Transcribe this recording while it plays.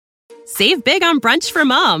Save big on brunch for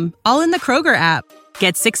mom, all in the Kroger app.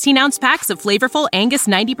 Get 16-ounce packs of flavorful Angus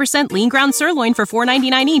 90% lean ground sirloin for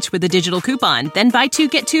 $4.99 each with a digital coupon. Then buy 2,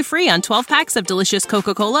 get 2 free on 12 packs of delicious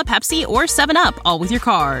Coca-Cola, Pepsi, or 7-Up, all with your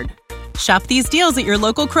card. Shop these deals at your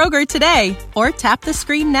local Kroger today, or tap the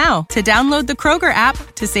screen now to download the Kroger app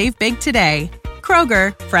to save big today.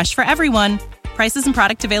 Kroger, fresh for everyone. Prices and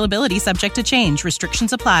product availability subject to change.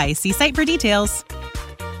 Restrictions apply. See site for details.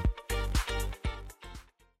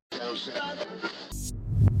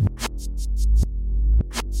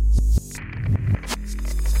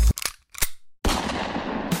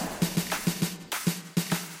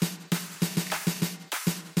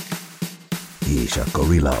 He's a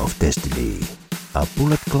gorilla of destiny, a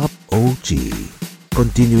Bullet Club OG,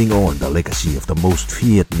 continuing on the legacy of the most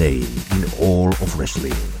feared name in all of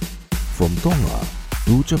wrestling. From Tonga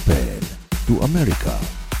to Japan to America,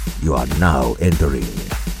 you are now entering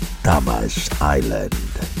Tama's Island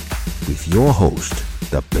with your host,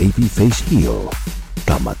 the babyface heel,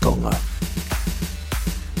 Tama Tonga.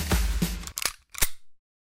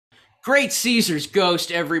 Great Caesar's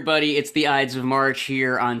Ghost, everybody. It's the Ides of March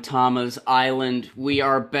here on Tama's Island. We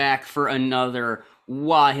are back for another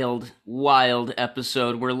wild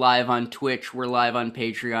episode. We're live on Twitch, we're live on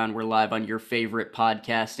Patreon, we're live on your favorite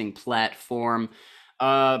podcasting platform.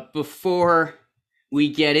 Before we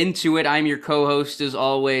get into it, I'm your co-host, as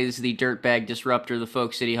always, the Dirtbag Disruptor, the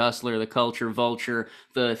Folk City Hustler, the Culture Vulture,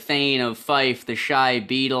 the Thane of Fife, the Shy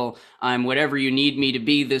Beetle. I'm whatever you need me to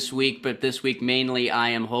be this week, but this week mainly I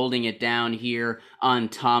am holding it down here on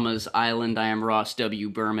Tama's Island. I am Ross W.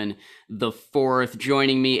 Berman the Fourth.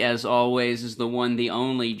 Joining me, as always, is the one, the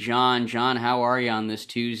only John. John, how are you on this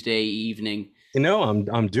Tuesday evening? You know,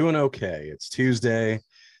 I'm doing okay. It's Tuesday.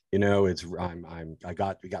 You know, we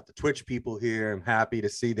got the Twitch people here. I'm happy to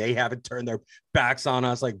see they haven't turned their backs on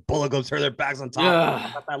us like Bullet Club turned their backs on Tom.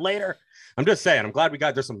 About that later. I'm just saying, I'm glad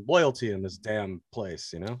there's some loyalty in this damn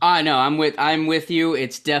place, you know? I know, I'm with you.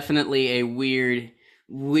 It's definitely a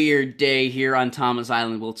weird day here on Tama's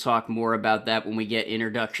Island. We'll talk more about that when we get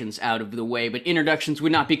introductions out of the way, but introductions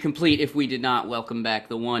would not be complete if we did not welcome back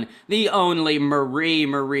the one, the only Marie.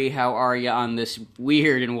 Marie, how are you on this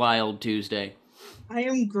weird and wild Tuesday? I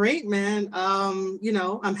am great, man. You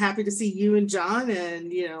know, I'm happy to see you and John, and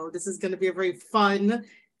you know, this is going to be a very fun.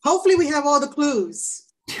 Hopefully, we have all the clues.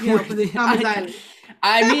 You know, for the Tama's Island.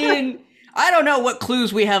 I mean, I don't know what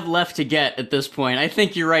clues we have left to get at this point. I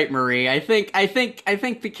think you're right, Marie. I think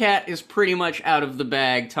the cat is pretty much out of the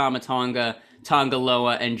bag. Tama Tonga,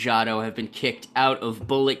 Tongaloa, and Jado have been kicked out of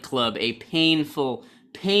Bullet Club. A painful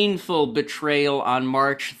betrayal on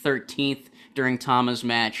March 13th during Tama's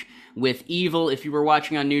match with Evil. If you were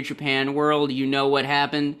watching on New Japan World, you know what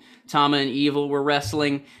happened. Tama and Evil were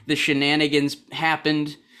wrestling. The shenanigans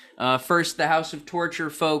happened. First, the House of Torture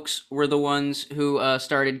folks were the ones who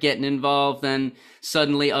started getting involved. Then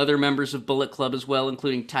suddenly other members of Bullet Club as well,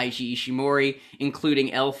 including Taiji Ishimori,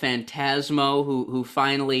 including El Phantasmo, who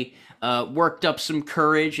finally worked up some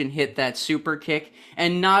courage and hit that super kick.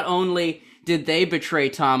 And not only did they betray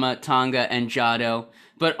Tama, Tonga, and Jado,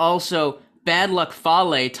 but also Bad Luck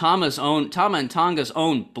Fale, Tama and Tonga's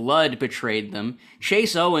own blood betrayed them.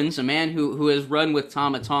 Chase Owens, a man who has run with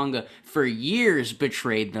Tama Tonga for years,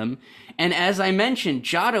 betrayed them. And as I mentioned,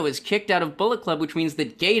 Jado is kicked out of Bullet Club, which means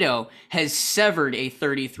that Gato has severed a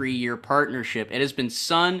 33-year partnership. It has been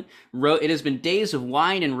days of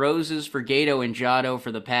wine and roses for Gato and Jado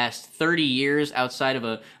for the past 30 years. Outside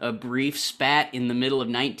of a brief spat in the middle of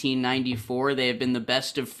 1994, they have been the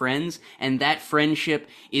best of friends, and that friendship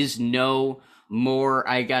is no more.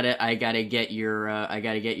 I gotta get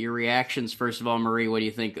your reactions. First of all, Marie, what do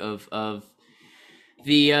you think of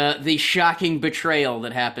the shocking betrayal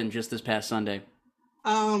that happened just this past Sunday?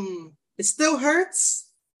 It still hurts.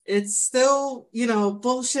 It's still, you know,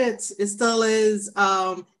 bullshit. It still is.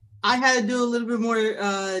 I had to do a little bit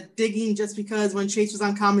more digging just because when Chase was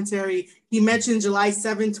on commentary, he mentioned July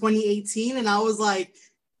 7, 2018. And I was like,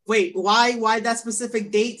 wait, why that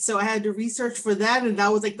specific date? So I had to research for that. And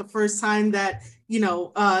that was like the first time that, you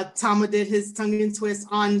know, Tama did his tongue and twist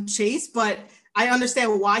on Chase. But I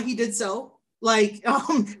understand why he did so. Like,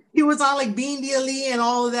 he was on like Being the Elite and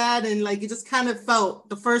all of that. And like, it just kind of felt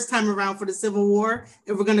the first time around for the Civil War,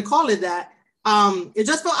 if we're going to call it that, it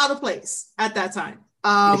just felt out of place at that time.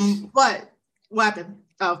 But what happened?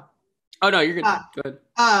 Oh no, you're good. Go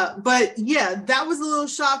ahead. But yeah, that was a little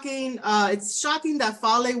shocking. It's shocking that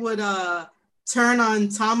Fale would turn on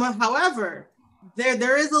Tama. However,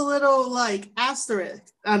 there is a little like asterisk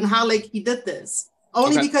on how like he did this.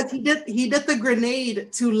 Only because he did the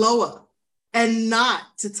grenade to Loa and not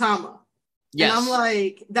to Tama. Yes. And I'm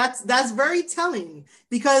like, that's very telling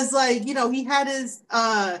because like, he had his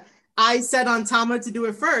eyes set on Tama to do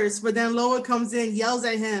it first, but then Loa comes in, yells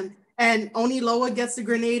at him, and only Loa gets the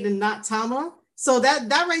grenade and not Tama. So that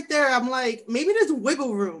right there, I'm like, maybe there's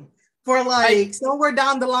wiggle room for like somewhere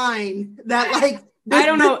down the line that like I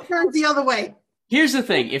don't know. this turns the other way. Here's the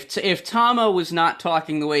thing: if Tama was not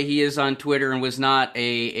talking the way he is on Twitter and was not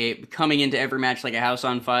a coming into every match like a house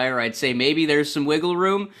on fire, I'd say maybe there's some wiggle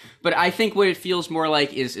room. But I think what it feels more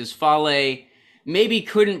like is Fale maybe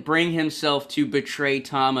couldn't bring himself to betray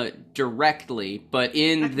Tama directly, but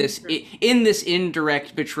in this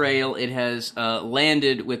indirect betrayal, it has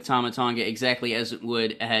landed with Tama Tonga exactly as it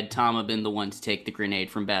would had Tama been the one to take the grenade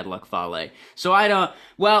from Bad Luck Fale. So I don't.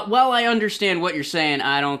 Well, I understand what you're saying.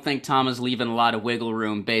 I don't think Tama's leaving a lot of wiggle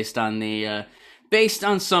room based on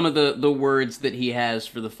some of the words that he has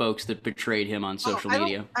for the folks that betrayed him on social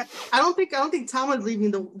media. I don't think Tama's leaving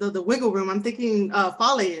the wiggle room. I'm thinking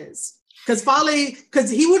Fale is.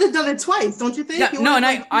 Because he would have done it twice, don't you think? Yeah, no,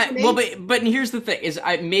 and but here's the thing: is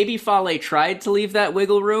maybe Fale tried to leave that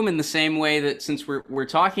wiggle room in the same way that since we're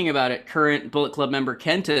talking about it, current Bullet Club member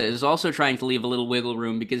Kenta is also trying to leave a little wiggle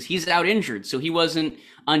room because he's out injured, so he wasn't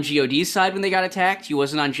on GOD's side when they got attacked, he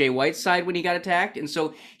wasn't on Jay White's side when he got attacked, and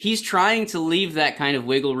so he's trying to leave that kind of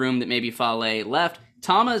wiggle room that maybe Fale left.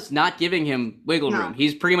 Tama's not giving him wiggle room.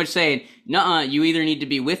 He's pretty much saying, nuh-uh, you either need to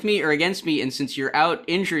be with me or against me, and since you're out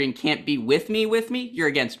injured and can't be with me, you're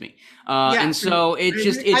against me. And so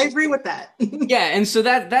I agree with that. Yeah, and so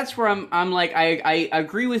that's where I'm like, I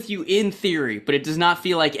agree with you in theory, but it does not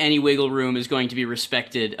feel like any wiggle room is going to be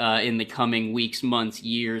respected in the coming weeks, months,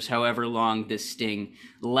 years, however long this sting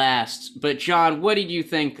lasts. But John, what did you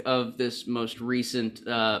think of this most recent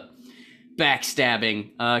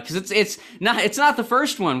backstabbing? Because it's not the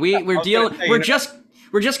first one. We're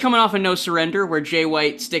just coming off a No Surrender where Jay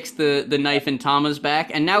White sticks the knife in Tama's back,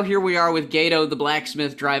 and now here we are with Gato the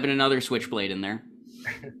blacksmith driving another switchblade in there.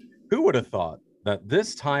 Who would have thought that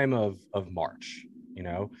this time of March,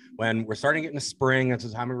 when we're starting to get into spring, it's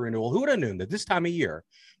a time of renewal, who would have known that this time of year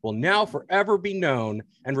will now forever be known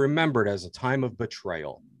and remembered as a time of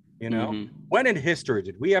betrayal? When in history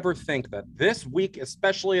did we ever think that this week,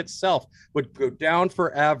 especially itself, would go down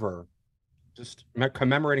forever just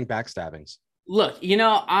commemorating backstabbings? Look,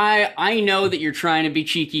 I know that you're trying to be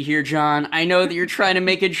cheeky here, John. I know that you're trying to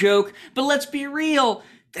make a joke, but let's be real.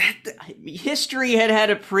 History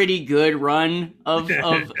had a pretty good run of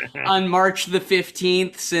on March the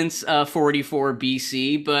 15th since 44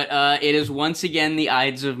 BC, but it is once again the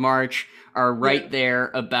Ides of March are right there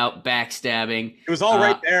about backstabbing. It was all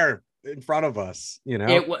right there in front of us, and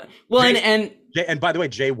by the way,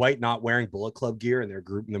 Jay White not wearing Bullet Club gear in their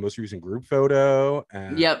most recent group photo,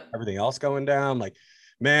 and everything else going down. Like,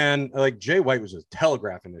 man, like Jay White was just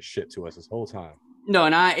telegraphing this shit to us this whole time. No,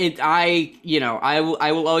 and I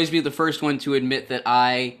will always be the first one to admit that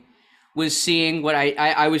I was seeing what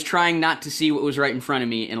I was trying not to see what was right in front of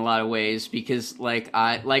me in a lot of ways, because like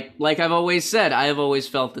I've always said, I have always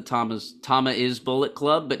felt that Tama is Bullet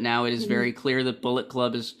Club, but now it is very clear that Bullet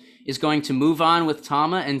Club is going to move on with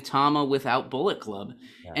Tama, and Tama without Bullet Club.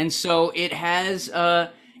 Yeah. And so it has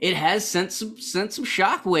sent some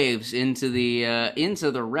shockwaves into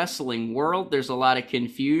the wrestling world. There's a lot of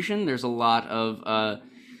confusion. There's a lot of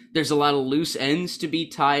loose ends to be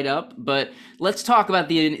tied up, but let's talk about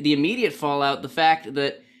the immediate fallout. The fact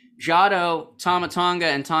that Jado, Tama Tonga,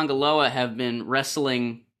 and Tonga Loa have been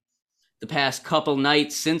wrestling the past couple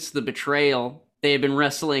nights since the betrayal. They have been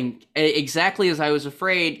wrestling exactly as I was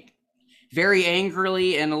afraid, very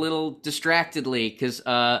angrily and a little distractedly, because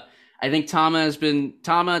I think Tama,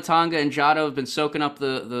 Tonga, and Jado have been soaking up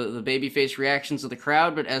the babyface reactions of the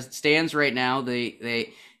crowd, but as it stands right now,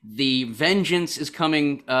 the vengeance is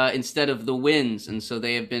coming instead of the wins, and so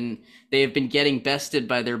they have been getting bested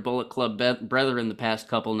by their Bullet Club brethren the past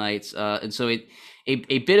couple nights, and so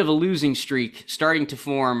a bit of a losing streak starting to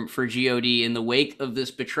form for God in the wake of this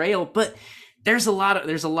betrayal. But there's a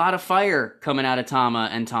lot of fire coming out of Tama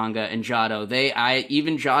and Tonga and Jado.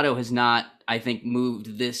 Even Jado has not, I think,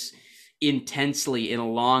 moved this intensely in a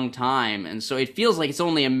long time, and so it feels like it's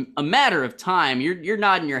only a matter of time. You're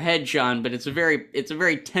nodding your head, John, but it's a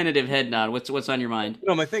very tentative head nod. What's on your mind?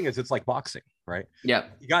 My thing is, it's like boxing, right? Yeah,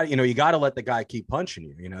 you got to let the guy keep punching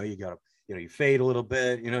you. You got to you fade a little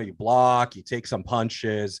bit. You block, you take some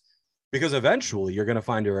punches, because eventually you're going to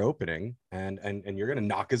find your opening and you're going to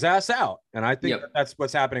knock his ass out. And I think that's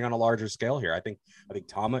what's happening on a larger scale here. I think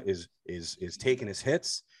Tama is taking his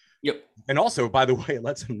hits. Yep. And also, by the way, it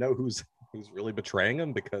lets him know who's really betraying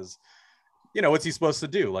him, because you know, what's he supposed to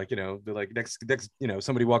do? Like, you know, like next, you know,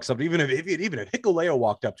 somebody walks up, even if Hikuleo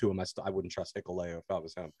walked up to him, I wouldn't trust Hikuleo if I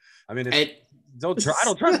was him. I mean, I don't trust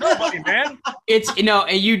nobody, man. It's, you know,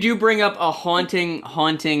 and you do bring up a haunting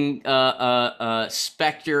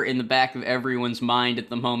specter in the back of everyone's mind at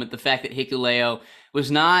the moment. The fact that Hikuleo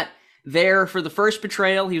was not there for the first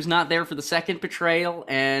betrayal, he was not there for the second betrayal,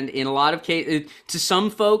 and in a lot of cases, to some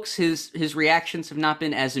folks, his reactions have not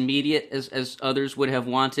been as immediate as others would have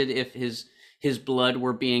wanted if his blood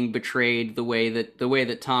were being betrayed the way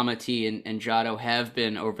that Tama T and Jado have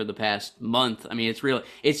been over the past month. I mean,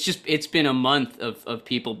 it's been a month of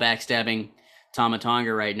people backstabbing Tama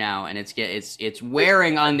Tonga right now, and it's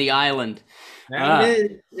wearing on the island.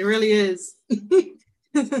 It really is.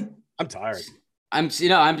 I'm tired. I'm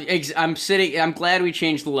sitting. I'm glad we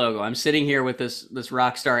changed the logo. I'm sitting here with this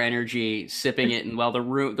Rockstar energy, sipping it, and while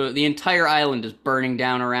the entire island is burning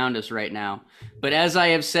down around us right now. But as I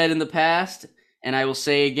have said in the past, and I will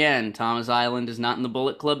say again, Tama's Island is not in the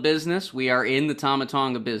Bullet Club business. We are in the Tama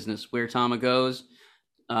Tonga business. Where Tama goes,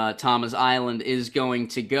 Tama's Island is going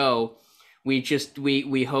to go. We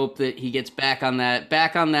hope that he gets back on that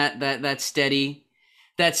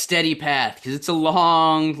steady path, because it's a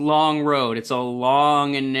long road. It's a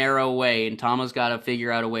long and narrow way, and Tama's got to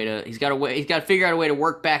figure out a way to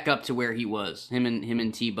work back up to where he was. Him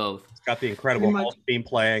and T both. He's got the incredible Hulk theme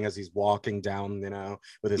playing as he's walking down, you know,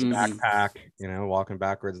 with his backpack, you know, walking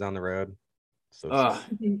backwards down the road. So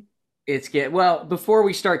before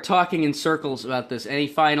we start talking in circles about this, any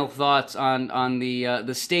final thoughts on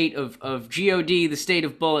the state of God, the state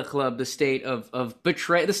of Bullet Club, the state of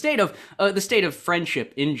betray, the state of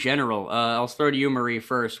friendship in general? I'll throw to you, Marie,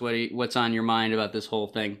 first. What's on your mind about this whole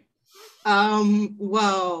thing?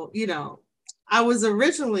 Well, you know, I was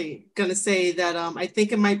originally gonna say that I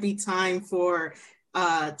think it might be time for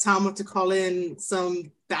Tama to call in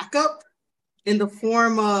some backup in the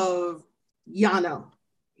form of Yano.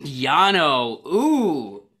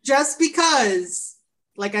 Ooh. Just because,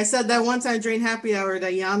 like I said that one time during Happy Hour,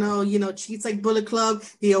 that Yano, you know, cheats like Bullet Club.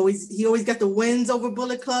 He always got the wins over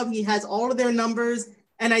Bullet Club. He has all of their numbers.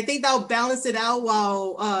 And I think that'll balance it out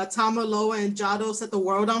while Tama, Loa, and Jado set the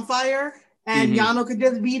world on fire. And Yano could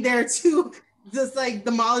just be there to just like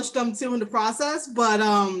demolish them too in the process. But,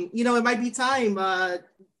 you know, it might be time.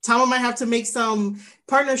 Tama might have to make some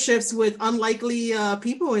partnerships with unlikely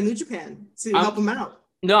people in New Japan to help him out.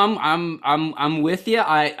 No, I'm with you.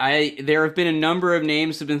 There have been a number of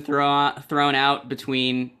names that have been thrown out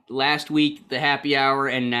between last week, the Happy Hour,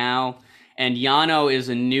 and now. And Yano is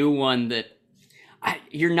a new one that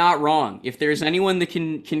you're not wrong. If there's anyone that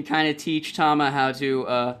can kind of teach Tama how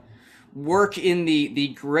to work in the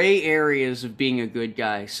gray areas of being a good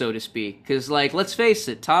guy, so to speak, because like, let's face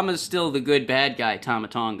it, Tama's still the good bad guy, Tama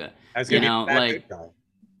Tonga. You know, like.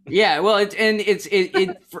 Yeah, well, I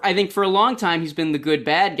think for a long time he's been the good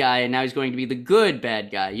bad guy, and now he's going to be the good bad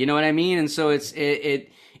guy. You know what I mean? And so I think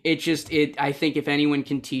if anyone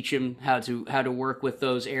can teach him how to work with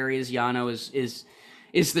those areas, Yano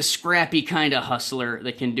is the scrappy kind of hustler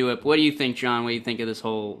that can do it. What do you think, John? What do you think of this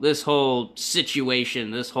whole situation,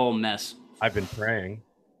 this whole mess? I've been praying.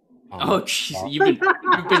 Oh, jeez, you've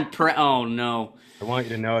been praying. Oh no! I want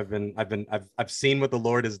you to know I've seen what the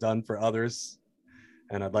Lord has done for others.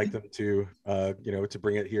 And I'd like them to, to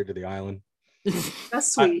bring it here to the island.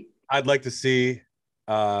 That's sweet. I'd like to see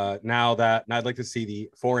I'd like to see the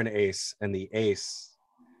foreign ace and the ace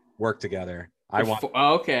work together. I want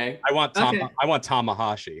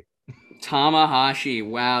Tamahashi. Tamahashi.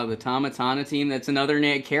 Wow, the Tamatana team. That's another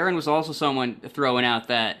name. Karen was also someone throwing out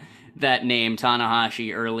that name,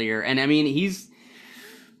 Tanahashi, earlier. And I mean,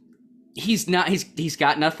 he's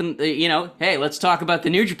got nothing, you know. Hey, let's talk about the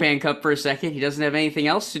New Japan Cup for a second. He doesn't have anything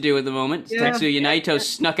else to do at the moment. Tetsuya Naito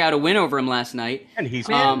snuck out a win over him last night. And he's,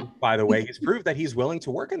 by the way, he's proved that he's willing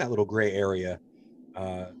to work in that little gray area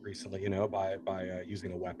recently, you know, by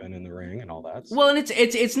using a weapon in the ring and all that. Well, and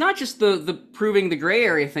it's not just the proving the gray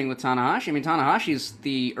area thing with Tanahashi. I mean, Tanahashi's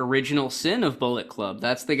the original sin of Bullet Club.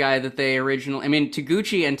 That's the guy that they originally. I mean,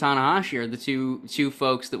 Taguchi and Tanahashi are the two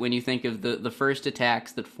folks that when you think of the first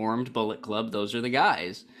attacks that formed Bullet Club, those are the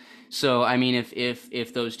guys. So I mean,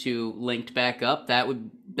 if those two linked back up, that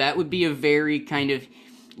would be a very kind of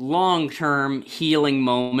long-term healing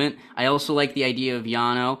moment. I also like the idea of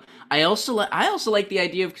Yano. I also like the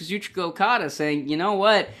idea of Kazuchika Okada saying, you know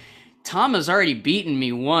what, Tama's already beaten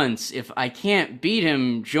me once. If I can't beat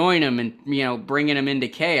him, join him, and bringing him into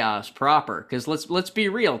chaos proper. Because let's be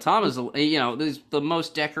real, Tama's one of the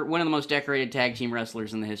most decorated tag team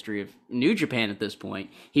wrestlers in the history of New Japan at this point.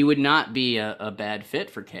 He would not be a bad fit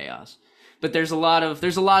for chaos. But there's a lot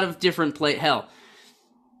of different play. Hell,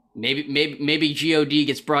 Maybe God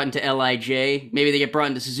gets brought into Lij. Maybe they get brought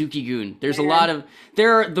into Suzuki-gun. There's a lot of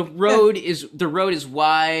the road is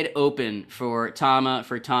wide open for Tama,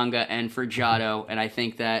 for Tonga, and for Jado, and I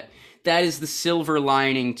think that is the silver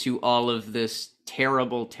lining to all of this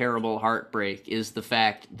terrible, terrible heartbreak, is the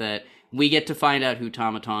fact that we get to find out who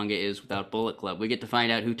Tama Tonga is without Bullet Club. We get to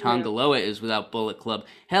find out who Tonga Loa is without Bullet Club.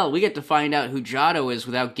 Hell, we get to find out who Jado is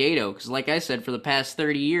without Gato. Because like I said, for the past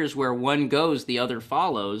 30 years, where one goes, the other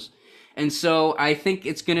follows. And so I think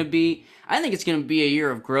it's going to be a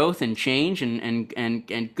year of growth and change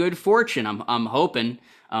and good fortune. I'm hoping.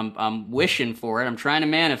 I'm wishing for it. I'm trying to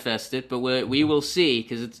manifest it, but we will see,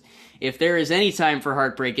 because if there is any time for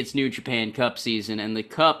heartbreak, it's New Japan Cup season, and the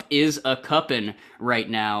cup is a cuppin' right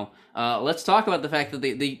now. Let's talk about the fact that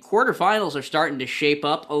the quarterfinals are starting to shape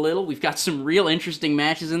up a little. We've got some real interesting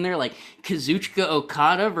matches in there, like Kazuchika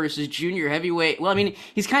Okada versus junior heavyweight. Well, I mean,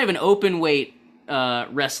 he's kind of an open weight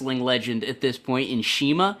wrestling legend at this point in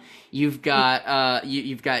Shima. You've got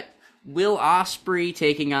you've got Will Ospreay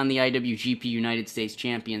taking on the IWGP United States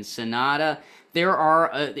champion Sonata. There are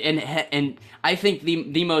and I think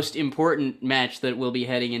the most important match that will be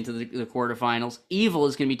heading into the quarterfinals, Evil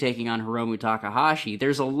is going to be taking on Hiromu Takahashi.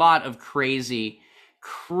 There's a lot of crazy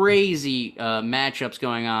matchups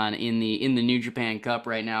going on in the New Japan Cup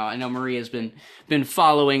right now. I know Maria's been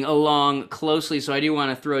following along closely, so I do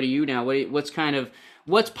want to throw to you now.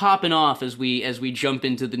 What's popping off as we jump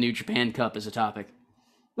into the New Japan Cup as a topic?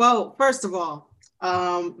 Well, first of all,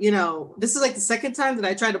 this is like the second time that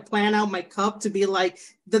I try to plan out my cup to be like,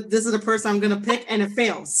 this is the person I'm going to pick, and it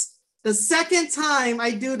fails. The second time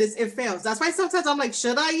I do this, it fails. That's why sometimes I'm like,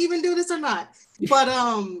 should I even do this or not? But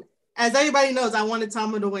as everybody knows, I wanted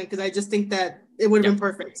Tama to win because I just think that it would have been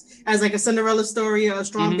perfect. As like a Cinderella story, a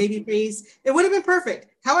strong baby face, it would have been perfect.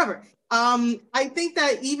 However, I think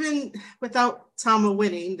that even without Tama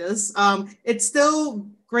winning this, it's still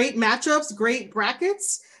great matchups, great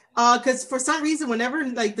brackets. Because for some reason, whenever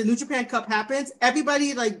like the New Japan Cup happens,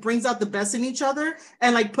 everybody like brings out the best in each other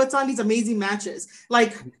and like puts on these amazing matches.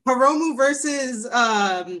 Like Hiromu versus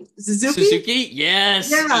Suzuki. Yes.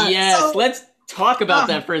 So, let's talk about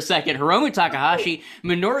that for a second. Hiromu Takahashi,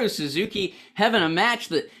 Minoru Suzuki having a match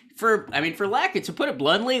that, for lack of, to put it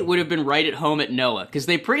bluntly, would have been right at home at Noah, because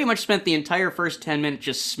they pretty much spent the entire first 10 minutes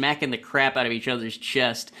just smacking the crap out of each other's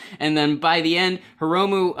chest, and then by the end,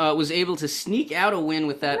 Hiromu was able to sneak out a win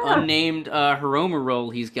with that unnamed Hiromu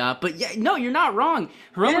roll he's got. But yeah, no, you're not wrong.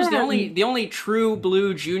 Hiromu's the only true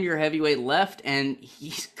blue junior heavyweight left, and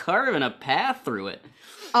he's carving a path through it.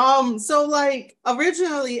 So like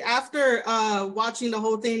originally after watching the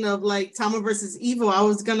whole thing of like Tama versus Evil, I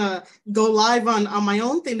was gonna go live on my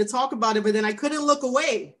own thing to talk about it, but then I couldn't look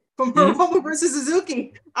away from Hiromu versus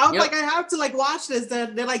Suzuki. I was like, I have to like watch this. They're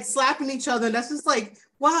like slapping each other, and that's just like,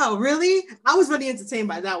 wow, really? I was really entertained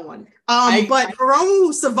by that one. But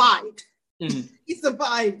Hiromu survived. He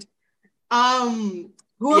survived. Who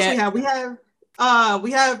else we have?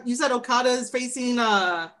 We have, you said Okada's facing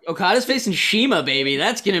Shima, baby.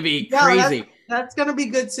 That's gonna be crazy. That's gonna be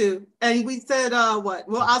good too. And we said what?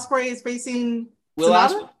 Will Ospreay is facing Will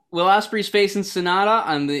Ospreay's facing Sonata,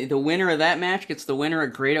 and the winner of that match gets the winner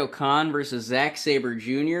of Great-O-Khan versus Zack Sabre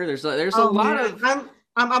Jr. There's a lot of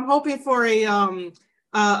I'm hoping for a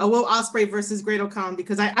Will Ospreay versus Great-O-Khan,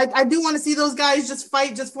 because I do want to see those guys just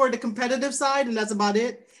fight just for the competitive side, and that's about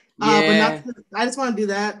it. But I just want to do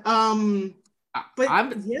that. But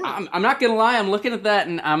I'm not gonna lie, I'm looking at that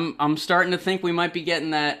and I'm starting to think we might be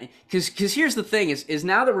getting that, because here's the thing is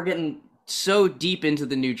now that we're getting so deep into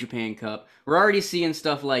the New Japan Cup, we're already seeing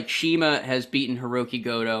stuff like Shima has beaten Hiroki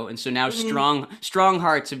Goto, and so now Strong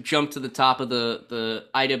Hearts have jumped to the top of the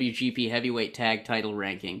IWGP Heavyweight Tag Title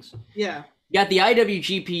rankings. Yeah. You got the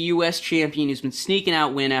IWGP US champion who's been sneaking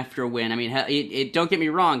out win after win. I mean, don't get me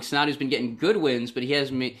wrong, Sonata's been getting good wins, but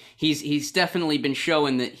he's definitely been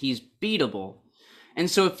showing that he's beatable. And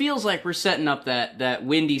so it feels like we're setting up that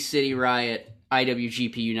Windy City Riot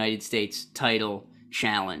IWGP United States title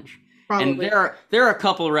challenge. Probably. And there are a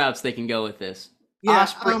couple routes they can go with this. Yeah,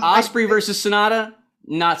 Ospreay versus Sonata,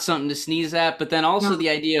 not something to sneeze at, but then also the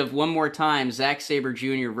idea of one more time Zack Sabre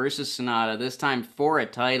Jr. versus Sonata, this time for a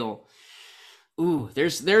title. Ooh,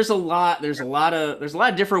 there's a lot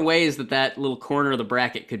of different ways that little corner of the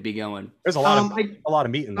bracket could be going. There's a lot of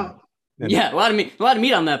meat in that. Yeah, a lot of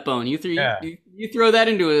meat on that bone. You throw that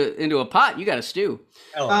into a pot, you got a stew.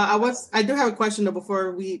 I do have a question though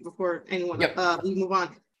before anyone we move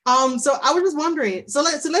on. So I was just wondering. So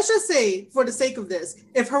let's just say, for the sake of this,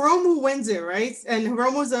 if Hiromu wins it, right, and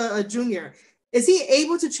Hiromu's a junior, is he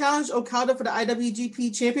able to challenge Okada for the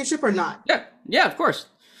IWGP Championship or not? Yeah, of course.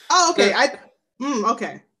 Oh, okay.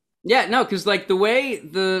 Okay. Yeah, no, because like the way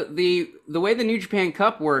the New Japan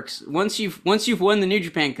Cup works, once you've won the New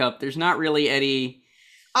Japan Cup, there's not really any.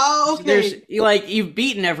 Oh, There's okay. like you've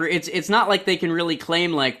beaten every. It's not like they can really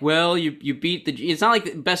claim like, well, you beat the. It's not like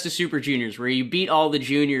the Best of Super Juniors where you beat all the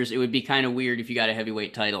juniors. It would be kind of weird if you got a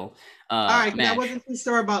heavyweight title All right, 'cause I match. wasn't too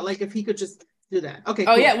sure about like if he could just do that. Okay,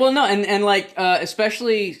 Oh yeah, cool. well no, and like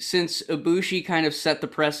especially since Ibushi kind of set the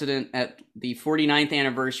precedent at the 49th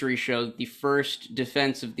anniversary show, the first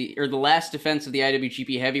defense of the or the last defense of the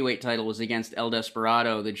IWGP Heavyweight title was against El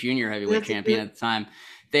Desperado, the junior heavyweight That's champion it. at the time.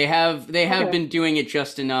 They have Okay. been doing it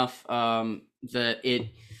just enough that it.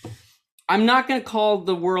 I'm not going to call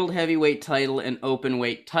the world heavyweight title an open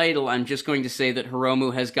weight title. I'm just going to say that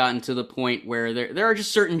Hiromu has gotten to the point where there are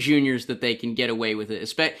just certain juniors that they can get away with it,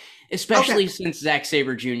 especially Okay. since Zack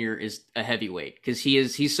Sabre Jr. is a heavyweight because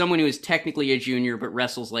he's someone who is technically a junior but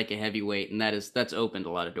wrestles like a heavyweight, and that's opened a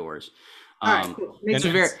lot of doors. All right, cool. Makes It's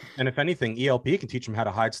a very sense. And if anything, ELP can teach him how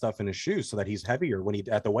to hide stuff in his shoes so that he's heavier when he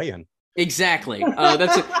at the weigh-in. Exactly.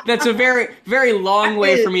 That's a very very long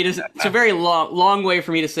way for me to. It's a very long way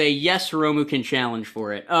for me to say yes. Hiromu can challenge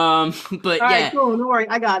for it. But All yeah, right, cool. No worry,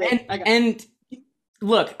 I got it. and I got it. and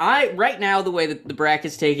look, I right now the way that the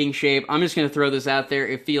bracket's taking shape, I'm just gonna throw this out there.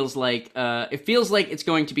 It feels like it's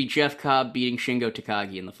going to be Jeff Cobb beating Shingo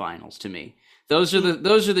Takagi in the finals to me. Those are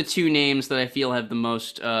the two names that I feel have the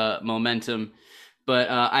most momentum. But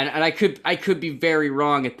I could be very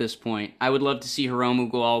wrong at this point. I would love to see Hiromu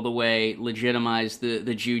go all the way, legitimize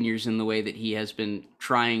the juniors in the way that he has been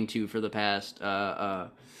trying to for the past I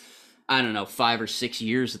don't know 5 or 6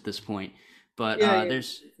 years at this point. But Yeah,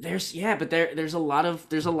 yeah. there's a lot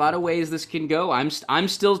of ways this can go. I'm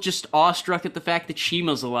still just awestruck at the fact that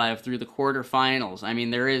Shima's alive through the quarterfinals. I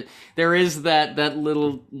mean, there is that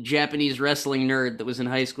little Japanese wrestling nerd that was in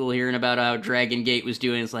high school hearing about how Dragon Gate was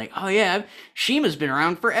doing. It's like, oh yeah, Shima's been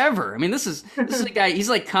around forever. I mean, this is a guy. He's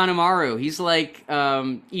like Kanemaru. He's like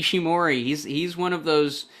Ishimori. He's one of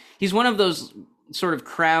those sort of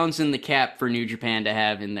crowns in the cap for New Japan to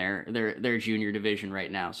have in their junior division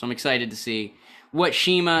right now. So I'm excited to see what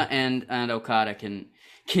Shima and Okada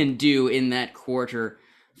can do in that quarter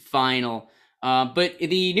final. But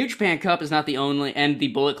the New Japan Cup is not the only, and the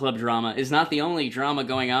Bullet Club drama is not the only drama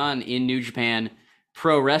going on in New Japan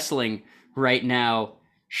Pro Wrestling right now.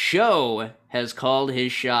 Sho has called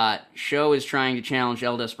his shot. Sho is trying to challenge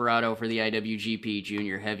El Desperado for the IWGP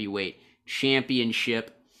Junior Heavyweight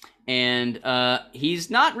Championship. And he's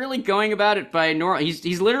not really going about it by normal.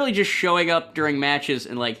 He's literally just showing up during matches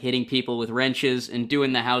and like hitting people with wrenches and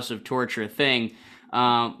doing the House of Torture thing.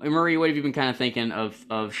 Marie, what have you been kind of thinking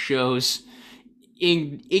of Sho's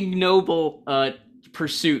ignoble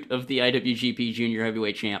pursuit of the IWGP Junior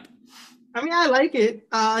Heavyweight Champ? I mean, I like it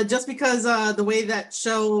just because the way that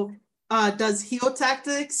show does heel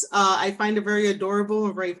tactics, I find it very adorable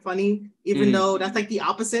and very funny, even though that's like the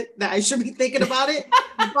opposite that I should be thinking about it.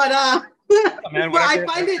 But Man, but I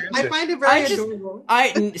whatever- find it very I just- adorable.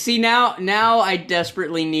 I see now I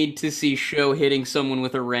desperately need to see Sho hitting someone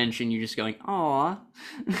with a wrench and you just going, aw.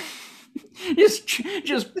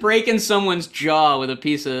 just breaking someone's jaw with a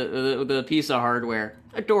piece of hardware.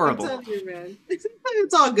 I'm Adorable. telling you, man,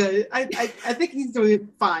 it's all good. I think he's doing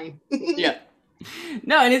fine. Yeah.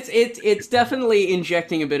 No, and it's definitely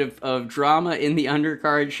injecting a bit of drama in the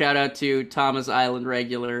undercard. Shout out to Thomas Island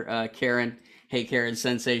regular Karen. Hey Karen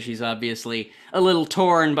Sensei, she's obviously a little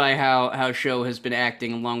torn by how Sho has been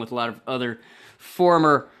acting, along with a lot of other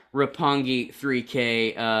former Roppongi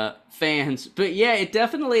 3K fans. But yeah, it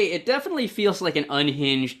definitely feels like an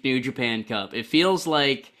unhinged New Japan Cup. It feels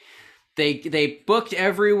like they booked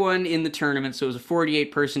everyone in the tournament, so it was a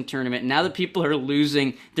 48-person tournament. And now that people are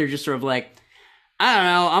losing, they're just sort of like, I don't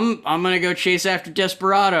know, I'm gonna go chase after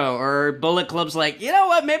Desperado, or Bullet Club's like, you know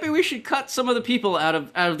what, maybe we should cut some of the people out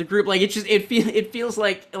of the group. Like it feels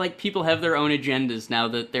like people have their own agendas now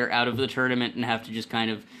that they're out of the tournament and have to just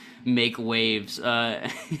kind of make waves.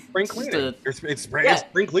 Spring cleaning. It's Yeah.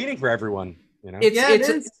 spring cleaning for everyone. You know.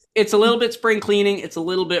 It's a little bit spring cleaning, it's a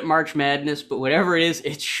little bit March Madness, but whatever it is,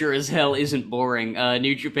 it sure as hell isn't boring.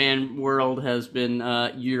 New Japan World has been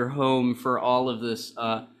your home for all of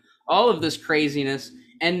this craziness,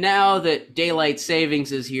 and now that daylight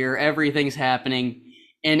savings is here, everything's happening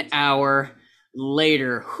an hour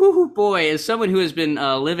later. Whoo boy, as someone who has been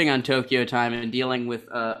living on Tokyo time and dealing with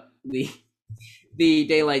the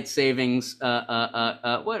daylight savings,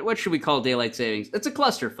 what should we call daylight savings? It's a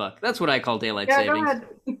clusterfuck. That's what I call daylight Yeah, go savings. ahead.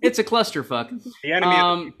 It's a clusterfuck. The enemy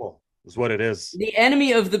of the people is what it is. The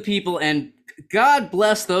enemy of the people, and God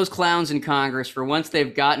bless those clowns in Congress for once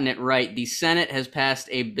they've gotten it right. The Senate has passed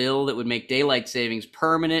a bill that would make daylight savings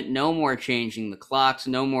permanent. No more changing the clocks.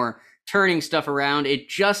 No more turning stuff around. It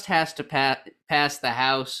just has to pass the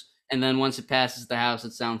House. And then once it passes the House,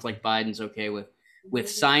 it sounds like Biden's okay with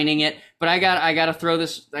signing it. But I gotta throw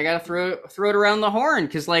it around the horn,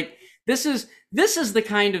 because like this is the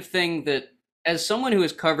kind of thing that, as someone who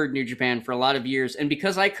has covered New Japan for a lot of years, and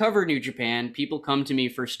because I cover New Japan, people come to me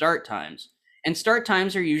for start times. And start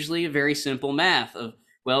times are usually a very simple math of,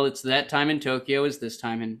 well, it's that time in Tokyo is this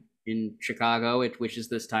time in Chicago, which is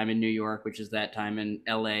this time in New York, which is that time in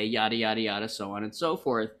LA, yada, yada, yada, so on and so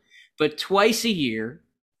forth. But twice a year,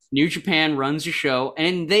 New Japan runs a show,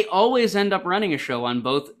 and they always end up running a show on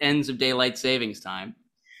both ends of daylight savings time,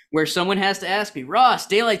 where someone has to ask me, Ross,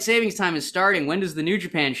 daylight savings time is starting. When does the New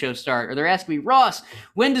Japan show start? Or they're asking me, Ross,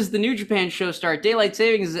 when does the New Japan show start? Daylight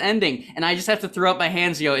savings is ending. And I just have to throw up my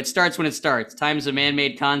hands and go, it starts when it starts. Time is a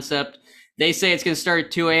man-made concept. They say it's going to start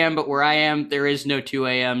at 2 a.m., but where I am, there is no 2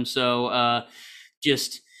 a.m. So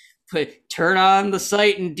just turn on the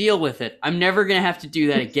site and deal with it. I'm never going to have to do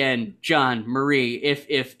that again, John, Marie.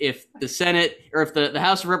 If the Senate or if the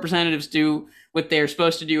House of Representatives do what they're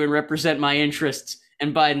supposed to do and represent my interests,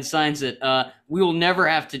 and Biden signs it, we'll never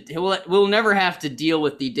have to deal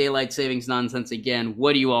with the daylight savings nonsense again.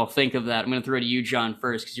 What do you all think of that? I'm going to throw it to you, John,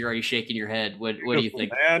 first, because you're already shaking your head. What do you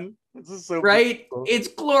think? Man, this is so right? beautiful. It's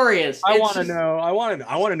glorious. I want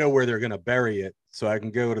to know where they're going to bury it so I can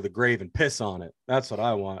go to the grave and piss on it. That's what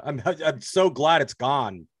I want. I'm so glad it's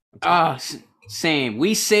gone. Same.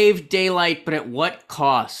 We saved daylight, but at what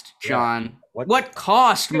cost, John? Yeah. What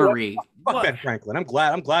cost, Marie? Fuck Ben Franklin. I'm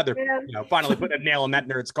glad they're finally putting a nail in that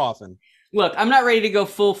nerd's coffin. Look, I'm not ready to go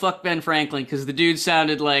full fuck Ben Franklin, because the dude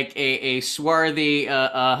sounded like a swarthy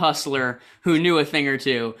hustler who knew a thing or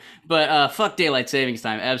two. But fuck daylight savings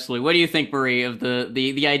time, absolutely. What do you think, Marie, of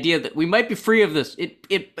the idea that we might be free of this?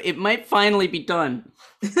 It might finally be done.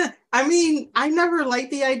 I mean, I never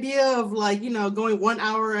liked the idea of going 1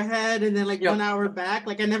 hour ahead and then 1 hour back.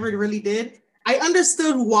 I never really did. I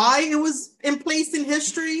understood why it was in place in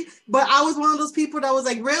history, but I was one of those people that was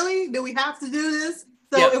like, really? Do we have to do this?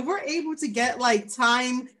 So if we're able to get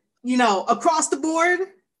time, across the board,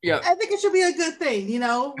 I think it should be a good thing. We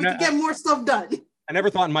can get more stuff done. I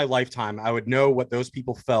never thought in my lifetime I would know what those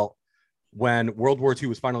people felt when World War II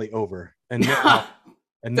was finally over. And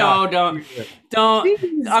now, don't.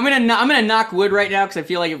 I'm gonna knock wood right now, because I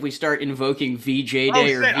feel like if we start invoking VJ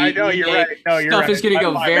Day or VE Day, stuff is gonna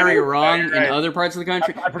go very wrong in other parts of the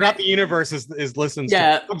country. I forgot the universe is listened to.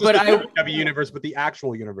 Yeah, but the universe, but the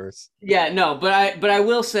actual universe. Yeah, no, but I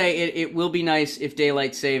will say it will be nice if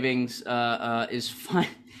daylight savings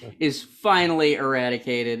is finally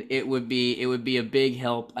eradicated. It would be a big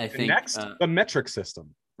help, I think. Next, the metric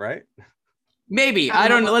system, right? Maybe. I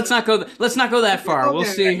don't know. Let's not go that far. We'll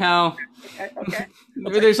see how. Okay.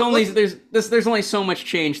 There's only so much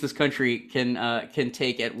change this country can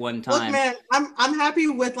take at one time. Look, man, I'm happy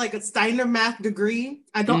with a Steiner math degree.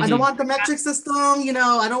 I don't want the metric system.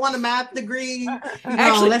 I don't want a math degree.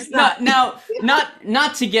 Actually,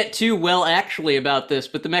 not to get too well actually about this,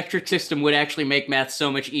 but the metric system would actually make math so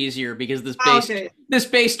much easier, because this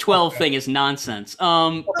base 12 thing is nonsense. But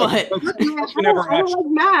I don't like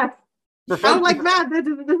math. I don't like math. This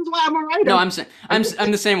is why I'm a writer. No, I'm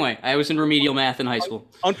the same way. I was in remedial math in high school.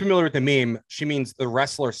 Unfamiliar with the meme, she means the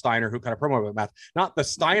wrestler Steiner, who kind of promoted math, not the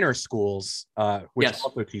Steiner schools, which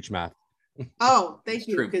also teach math. Oh, thank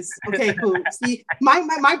you. Okay, cool. See,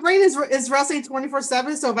 my brain is wrestling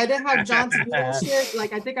 24/7. So if I didn't have John to do that shit,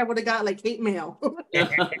 I think I would have got hate mail.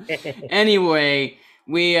 Anyway.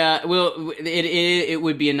 It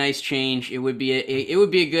would be a nice change. It would be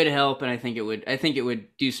a good help, and I think it would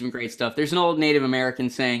do some great stuff. There's an old Native American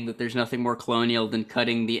saying that there's nothing more colonial than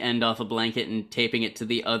cutting the end off a blanket and taping it to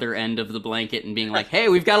the other end of the blanket and being like, "Hey,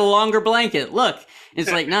 we've got a longer blanket. Look."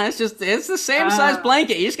 It's like, no, it's the same size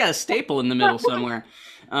blanket. You just got a staple in the middle somewhere.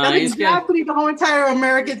 That's exactly the whole entire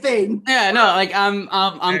American thing. Yeah, no,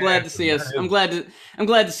 I'm glad to see us. I'm glad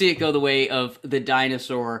to see it go the way of the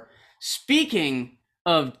dinosaur. Speaking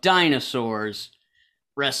of dinosaurs,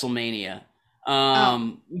 WrestleMania.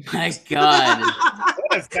 My God.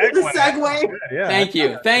 The segue.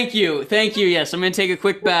 Yeah. Thank you. Yes, I'm going to take a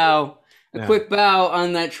quick bow. Quick bow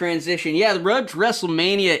on that transition. Yeah, the road to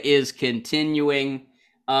WrestleMania is continuing.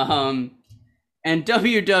 And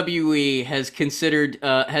WWE has considered,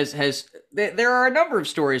 there are a number of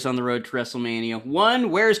stories on the road to WrestleMania. One,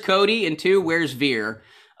 where's Cody? And two, where's Veer?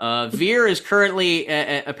 Veer is currently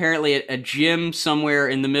apparently at a gym somewhere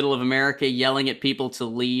in the middle of America yelling at people to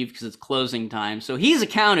leave because it's closing time. So he's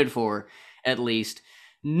accounted for, at least.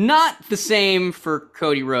 Not the same for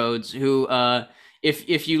Cody Rhodes, who,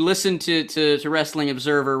 if you listen to Wrestling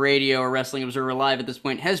Observer Radio or Wrestling Observer Live at this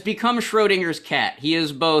point, has become Schrodinger's cat. He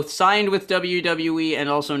is both signed with WWE and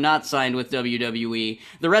also not signed with WWE.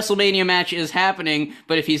 The WrestleMania match is happening,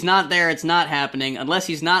 but if he's not there, it's not happening, unless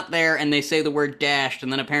he's not there and they say the word dashed,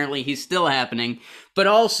 and then apparently he's still happening. But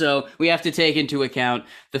also, we have to take into account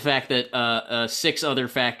the fact that 6 other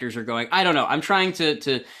factors are going. I don't know. I'm trying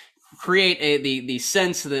to create the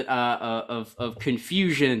sense that of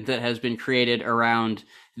confusion that has been created around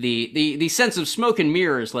the sense of smoke and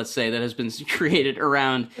mirrors, let's say, that has been created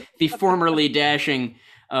around the formerly dashing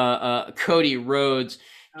Cody Rhodes.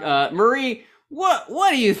 Marie,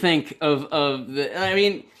 what do you think of the? I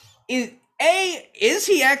mean, is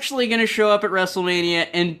he actually going to show up at WrestleMania?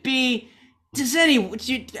 And B, does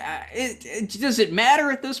it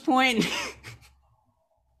matter at this point?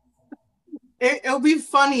 It'll be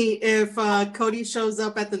funny if Cody shows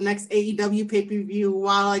up at the next AEW pay-per-view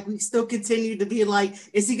while like we still continue to be like,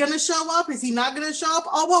 is he gonna show up? Is he not gonna show up?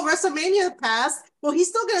 Oh well, WrestleMania passed. Well, he's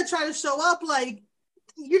still gonna try to show up. Like,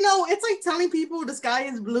 it's like telling people the sky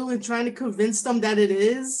is blue and trying to convince them that it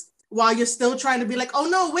is, while you're still trying to be like, oh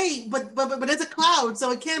no, wait, but it's a cloud,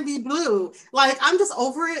 so it can't be blue. Like, I'm just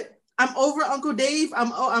over it. I'm over Uncle Dave.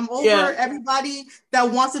 I'm over everybody that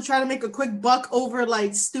wants to try to make a quick buck over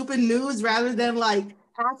like stupid news rather than like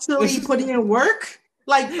actually putting in work.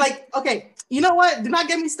 Like okay, you know what? Do not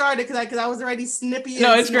get me started because I was already snippy.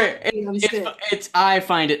 No, it's great. I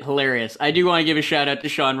find it hilarious. I do want to give a shout out to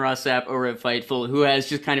Sean Ross Sapp over at Fightful, who has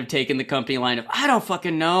just kind of taken the company line of, I don't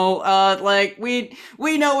fucking know. Like we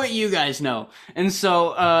know what you guys know, and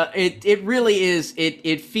so it really is.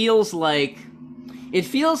 It feels like. It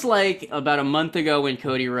feels like about a month ago when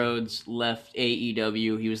Cody Rhodes left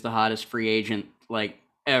AEW, he was the hottest free agent like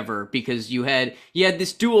ever, because you had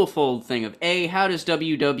this dual fold thing of A, how does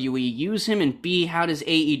WWE use him, and B, how does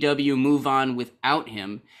AEW move on without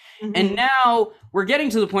him? Mm-hmm. And now we're getting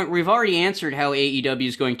to the point where we've already answered how AEW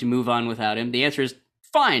is going to move on without him. The answer is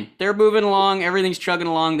fine. They're moving along. Everything's chugging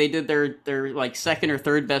along. They did their like second or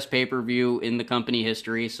third best pay-per-view in the company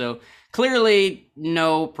history. So clearly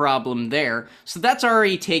no problem there. So that's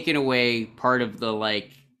already taken away part of the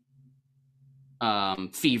like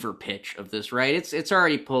fever pitch of this, right? It's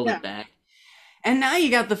already pulled it back. And now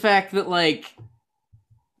you got the fact that like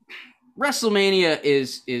WrestleMania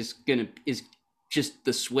is just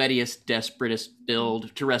the sweatiest, desperatest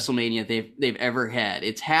build to WrestleMania they've ever had.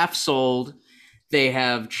 It's half sold. They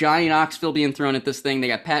have Johnny Knoxville being thrown at this thing. They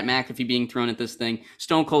got Pat McAfee being thrown at this thing.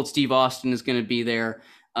 Stone Cold Steve Austin is going to be there.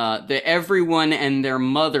 Everyone and their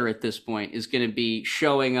mother at this point is going to be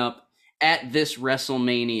showing up at this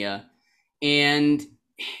WrestleMania, and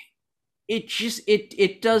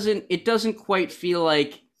it doesn't quite feel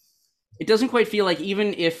like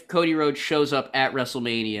even if Cody Rhodes shows up at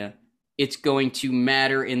WrestleMania, it's going to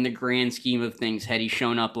matter in the grand scheme of things. Had he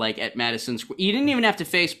shown up like at Madison Square, you didn't even have to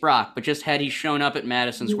face Brock, but just had he shown up at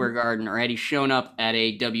Madison Square Garden, or had he shown up at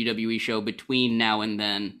a WWE show between now and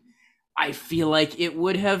then, I feel like it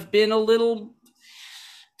would have been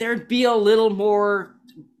there'd be a little more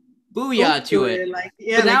booyah to it.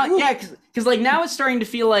 Because now it's starting to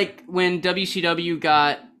feel like when WCW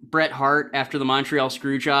got Bret Hart after the Montreal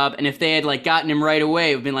Screwjob, and if they had like gotten him right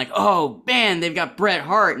away, it would have been like, oh man, they've got Bret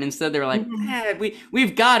Hart, and instead they're like,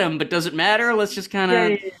 we've got him, but does it matter? Let's just kind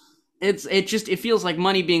of. It feels like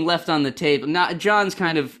money being left on the table. Not John's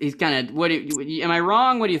kind of. He's kind of. Am I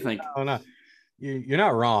wrong? What do you think? No, you're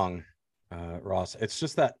not wrong, Ross. It's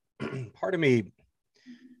just that part of me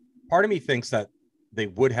thinks that they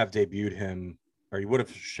would have debuted him, or he would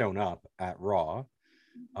have shown up at Raw.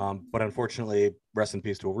 But unfortunately, rest in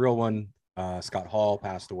peace to a real one, Scott Hall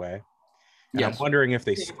passed away. And I'm wondering if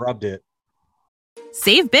they scrubbed it.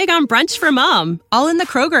 Save big on brunch for mom, all in the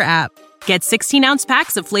Kroger app. Get 16-ounce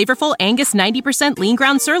packs of flavorful Angus 90% lean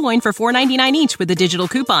ground sirloin for $4.99 each with a digital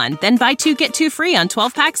coupon. Then buy 2, get 2 free on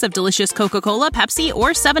 12 packs of delicious Coca-Cola, Pepsi, or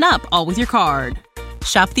 7-Up, all with your card.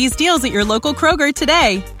 Shop these deals at your local Kroger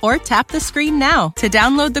today, or tap the screen now to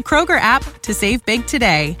download the Kroger app to save big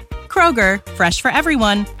today. Kroger, fresh for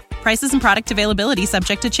everyone. Prices and product availability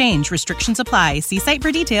subject to change. Restrictions apply. See site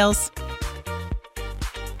for details.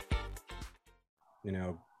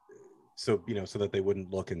 So that they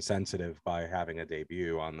wouldn't look insensitive by having a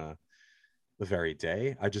debut on the very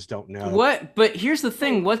day. I just don't know. What? But here's the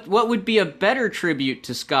thing. What would be a better tribute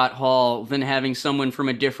to Scott Hall than having someone from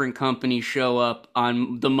a different company show up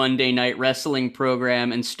on the Monday Night Wrestling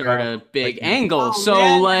program and start a big angle?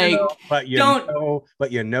 So like, but you know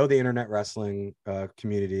the internet wrestling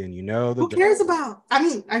community, and who cares about? I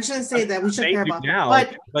mean, I shouldn't say that. We shouldn't care about. Now,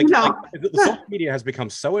 but the social media has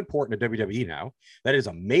become so important to WWE now that it is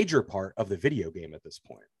a major part of the video game at this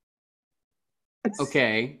point.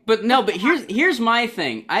 Okay, but here's my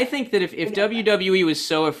thing. I think that if WWE was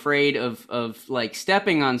so afraid of like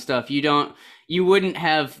stepping on stuff, you wouldn't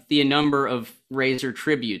have the number of Razor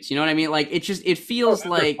tributes. You know what I mean? Like it feels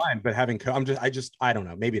like. Fine, but I don't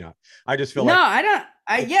know. Maybe not. I just feel I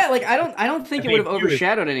don't think it would have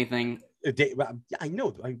overshadowed anything. I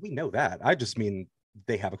know. We know that. I just mean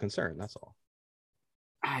they have a concern. That's all.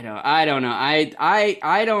 I don't know.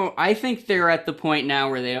 I think they're at the point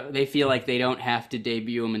now where they feel like they don't have to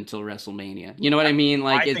debut him until WrestleMania. You know what I mean?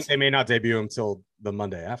 Like I think they may not debut him until the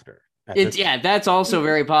Monday after. That's also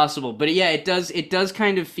very possible. But yeah, it does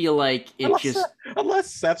kind of feel like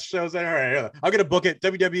unless Seth shows it. All right, I'm gonna book it.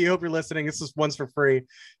 WWE, hope you're listening. This is once for free.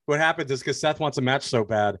 What happens is because Seth wants a match so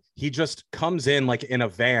bad, he just comes in like in a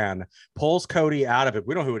van, pulls Cody out of it.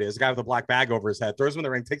 We know who it is. The guy with the black bag over his head, throws him in the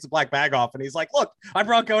ring, takes the black bag off, and he's like, "Look, I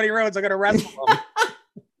brought Cody Rhodes. I'm gonna wrestle him."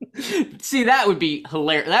 See, that would be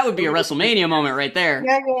hilarious. That would be a WrestleMania moment right there.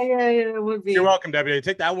 Yeah, it would be. You're welcome, WWE.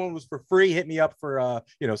 Take that one was for free. Hit me up for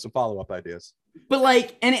some follow-up ideas. But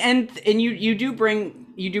like, and you do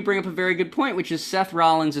bring up a very good point, which is Seth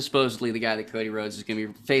Rollins is supposedly the guy that Cody Rhodes is going to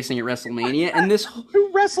be facing at WrestleMania, and this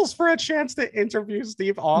who wrestles for a chance to interview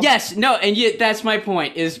Steve Austin. Yes, no, and yet that's my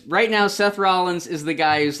point. Is right now Seth Rollins is the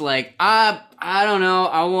guy who's like, I don't know,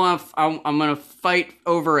 I'm gonna fight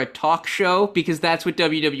over a talk show because that's what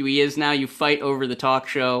WWE is now. You fight over the talk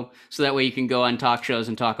show, so that way you can go on talk shows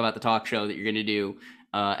and talk about the talk show that you're going to do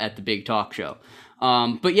at the big talk show.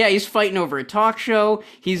 But yeah, he's fighting over a talk show.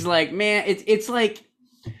 He's like, man, it's like,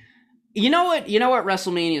 you know what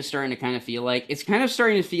WrestleMania is starting to kind of feel like? It's kind of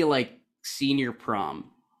starting to feel like senior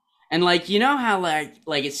prom. And like, you know how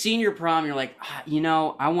like at senior prom, you're like, I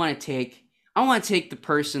want to take the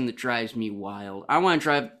person that drives me wild. I want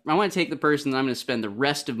to take the person that I'm going to spend the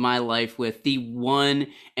rest of my life with, the one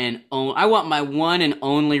and only. I want my one and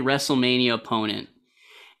only WrestleMania opponent.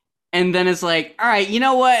 And then it's like, all right, you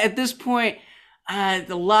know what? At this point, a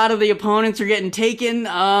lot of the opponents are getting taken.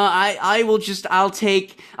 I'll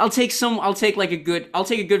take a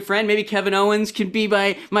good friend. Maybe Kevin Owens could be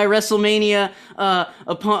my WrestleMania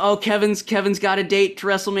opponent. Oh, Kevin's got a date to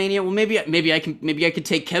WrestleMania. Well, maybe I could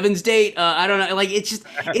take Kevin's date. I don't know. Like it's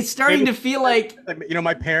starting to feel like,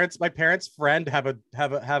 my parents' friend have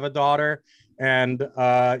a daughter. And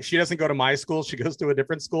she doesn't go to my school. She goes to a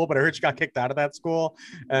different school, but I heard she got kicked out of that school.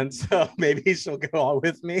 And so maybe she'll go on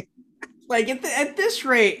with me. Like at this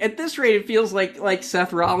rate, it feels like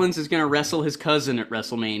Seth Rollins is going to wrestle his cousin at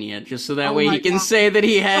WrestleMania, just so that way he can say that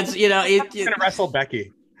he has, he's going to wrestle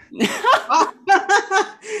Becky.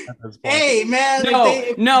 Hey man,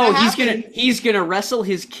 he's gonna wrestle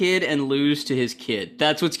his kid and lose to his kid.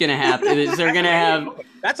 That's what's gonna happen. Is they're gonna have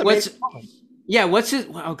what's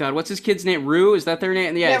his kid's name? Rue? Is that their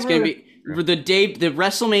name? Yeah, it's gonna be the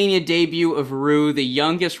WrestleMania debut of Rue, the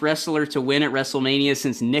youngest wrestler to win at WrestleMania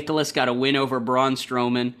since Nicholas got a win over Braun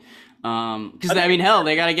Strowman. Because I mean, hell,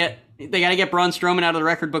 they gotta get Braun Strowman out of the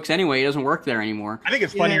record books anyway. He doesn't work there anymore. I think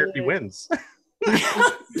it's funnier if he wins.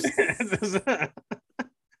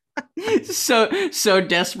 so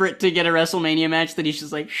desperate to get a WrestleMania match that he's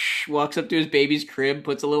just like walks up to his baby's crib,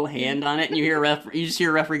 puts a little hand on it, and you just hear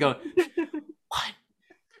a referee go, 1,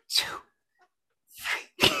 2,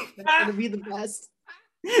 3. That's gonna be the best.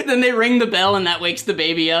 Then they ring the bell and that wakes the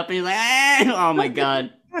baby up and he's like, oh my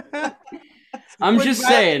god. I'm just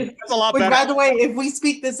saying. That's a lot better. By the way, if we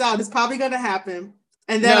speak this out, it's probably gonna happen.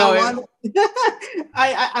 And then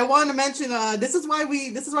I want to mention this is why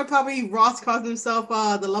probably Ross calls himself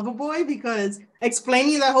the lover boy, because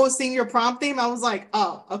explaining that whole senior prom thing, I was like,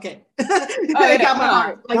 oh, okay. It got my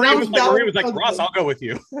heart. Marie was like, Ross, I'll go with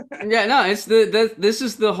you. Yeah, no, it's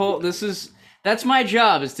that's my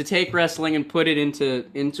job, is to take wrestling and put it into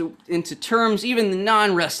terms even the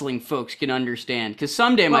non-wrestling folks can understand. Because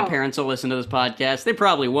someday my parents will listen to this podcast. They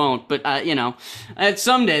probably won't, but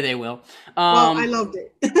someday they will. I loved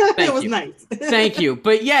it. It was nice. Thank you.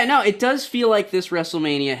 But yeah, no, it does feel like this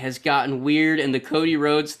WrestleMania has gotten weird, and the Cody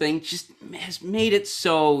Rhodes thing just has made it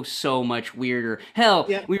so much weirder. Hell,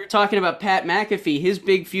 we were talking about Pat McAfee. His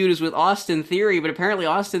big feud is with Austin Theory, but apparently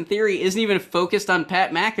Austin Theory isn't even focused on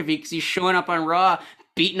Pat McAfee because he's showing up on Raw,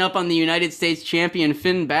 beating up on the United States champion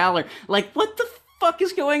Finn Balor. Like, what the fuck fuck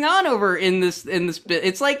is going on over in this bit?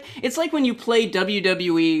 It's like when you play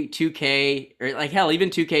WWE 2K or like hell, even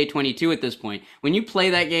 2K22 at this point. When you play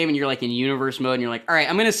that game and you're like in universe mode and you're like, all right,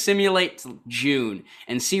 I'm gonna simulate June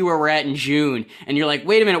and see where we're at in June, and you're like,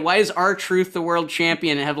 wait a minute, why is R-Truth the world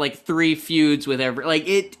champion and have like 3 feuds with every like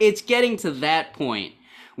it's getting to that point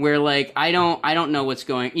where like I don't know what's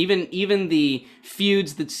going. Even the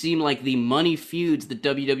feuds that seem like the money feuds that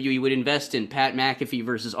WWE would invest in, Pat McAfee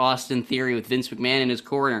versus Austin Theory with Vince McMahon in his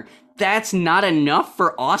corner, that's not enough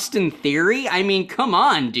for Austin Theory? I mean, come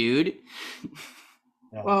on, dude.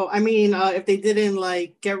 Well, I mean, if they didn't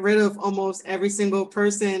like get rid of almost every single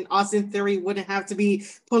person, Austin Theory wouldn't have to be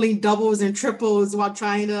pulling doubles and triples while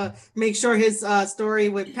trying to make sure his story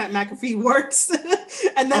with Pat McAfee works.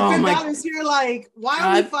 And then Finn Balor's here like, why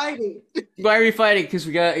are we fighting? Why are we fighting? Because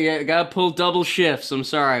we got to pull double shifts. I'm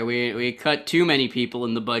sorry, we cut too many people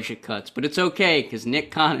in the budget cuts, but it's okay because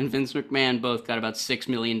Nick Khan and Vince McMahon both got about $6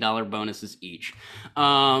 million bonuses each.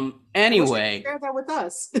 Anyway, share that with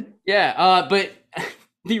us. Yeah, but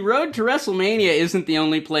the road to WrestleMania isn't the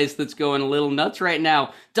only place that's going a little nuts right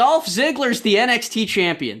now. Dolph Ziggler's the NXT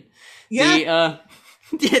champion. Yeah.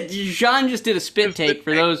 Jean just did a spit take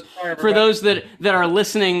for those that are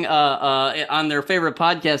listening on their favorite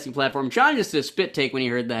podcasting platform. John just did a spit take when he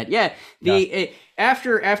heard that.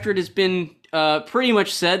 After it has been pretty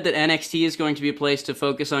much said that NXT is going to be a place to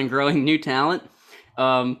focus on growing new talent.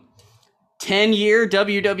 10-year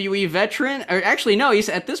WWE veteran, or actually no, he's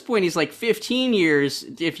at this point he's like 15 years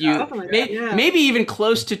if you maybe even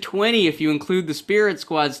close to 20 if you include the Spirit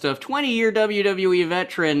Squad stuff. 20-year WWE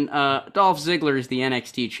veteran Dolph Ziggler is the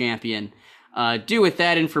NXT champion. Do with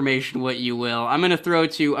that information what you will. I'm gonna throw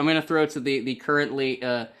to the currently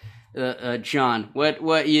John.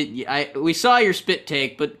 We saw your spit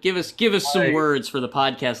take, but give us some words for the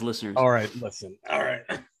podcast listeners. All right, listen. All right.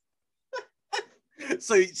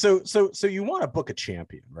 So you want to book a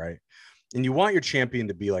champion, right? And you want your champion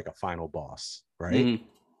to be like a final boss, right?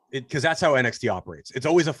 Because that's how NXT operates. It's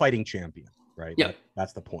always a fighting champion, right? Yeah,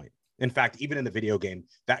 that's the point. In fact, even in the video game,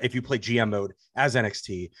 that if you play GM mode as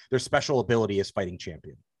NXT, their special ability is fighting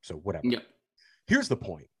champion. So whatever. Yeah. Here's the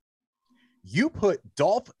point. You put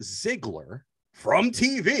Dolph Ziggler from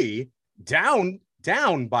TV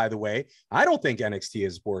down, by the way. I don't think NXT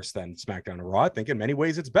is worse than SmackDown or Raw. I think in many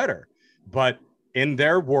ways it's better. But in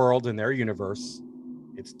their world, in their universe,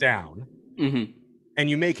 it's down. And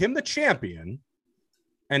you make him the champion,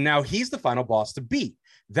 and now he's the final boss to beat.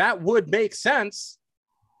 That would make sense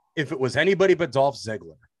if it was anybody but Dolph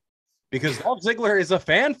Ziggler. Because Dolph Ziggler is a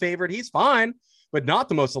fan favorite. He's fine, but not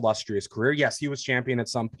the most illustrious career. Yes, he was champion at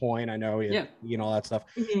some point. I know, all that stuff.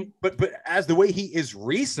 But as the way he is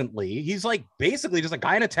recently, he's like basically just a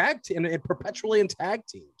guy in a tag team, and perpetually in tag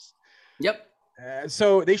teams. Yep.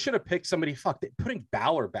 So they should have picked somebody. Putting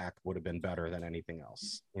Balor back would have been better than anything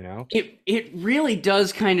else. You know, it really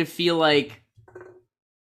does kind of feel like,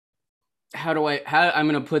 how I'm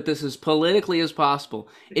going to put this as politically as possible.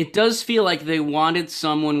 It does feel like they wanted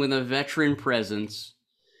someone with a veteran presence,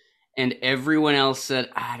 and everyone else said,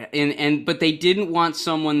 but they didn't want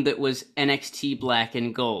someone that was NXT black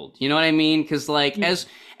and gold. You know what I mean? Because like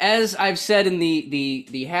as I've said in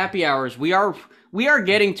the happy hours, we are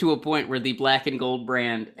getting to a point where the black and gold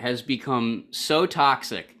brand has become so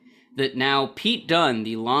toxic that now Pete Dunne,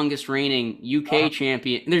 the longest reigning UK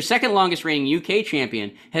champion, their second longest reigning UK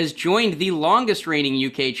champion, has joined the longest reigning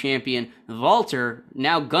UK champion, Walter,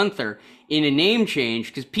 now Gunther, in a name change,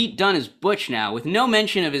 because Pete Dunne is Butch now, with no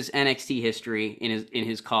mention of his NXT history in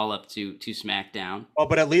his call up to SmackDown. Oh,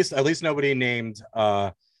 but at least nobody named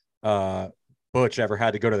Butch ever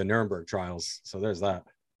had to go to the Nuremberg trials. So there's that.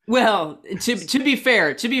 Well, to be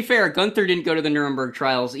fair, Gunther didn't go to the Nuremberg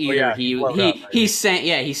trials either. He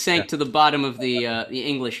sank to the bottom of the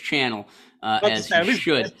English Channel as he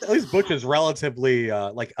should. At least Butch is relatively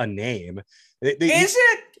like a name.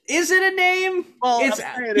 Is it a name? Well,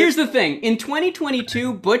 here's the thing. In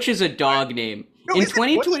 2022, Butch is a dog name. No, in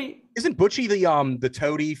 2020, isn't Butchie the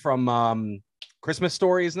toady from Christmas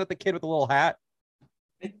Story? Isn't that the kid with the little hat?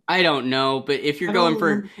 I don't know, but if you're going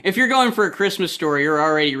for a Christmas Story, you're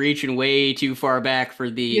already reaching way too far back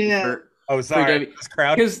for the sorry, this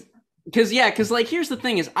crowd. Because like here's the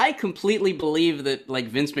thing is I completely believe that like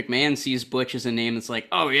Vince McMahon sees Butch as a name that's like,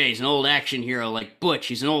 oh yeah, he's an old action hero like Butch,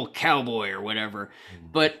 he's an old cowboy or whatever.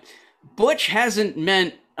 But Butch hasn't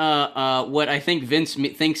meant what I think Vince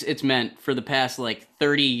thinks it's meant for the past like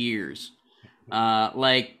 30 years.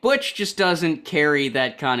 Like Butch just doesn't carry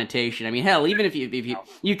that connotation. I mean, hell, even if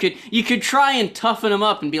you could try and toughen him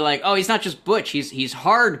up and be like, oh, he's not just Butch, he's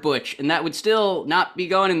hard Butch, and that would still not be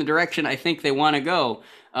going in the direction I think they want to go.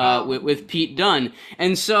 with Pete Dunne.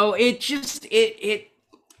 And so it just I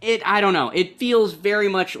don't know. It feels very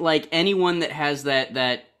much like anyone that has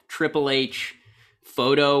that Triple H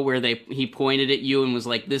photo where he pointed at you and was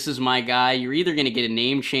like, "This is my guy." You're either going to get a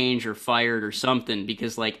name change or fired or something,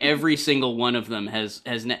 because like every single one of them has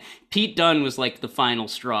Pete Dunne was like the final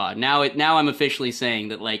straw. Now I'm officially saying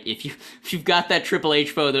that, like, if you've got that Triple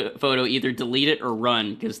H photo, either delete it or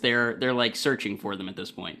run, because they're like searching for them at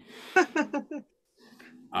this point.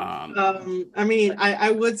 I mean,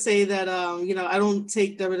 I would say that I don't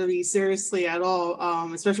take WWE seriously at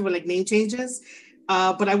all, especially with like name changes.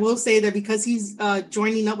 But I will say that because he's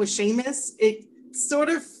joining up with Sheamus, it sort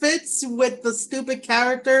of fits with the stupid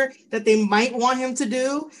character that they might want him to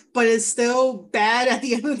do, but it's still bad at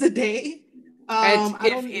the end of the day.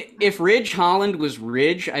 If Ridge Holland was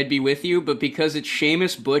Ridge, I'd be with you, but because it's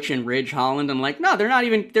Sheamus, Butch, and Ridge Holland, I'm like, no, they're not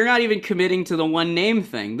even committing to the one name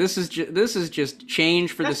thing. This is just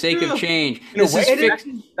change for the sake of change.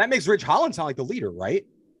 That makes Ridge Holland sound like the leader, right?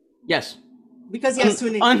 Yes. Because he has two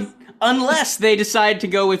names. Unless they decide to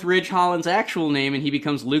go with Ridge Holland's actual name and he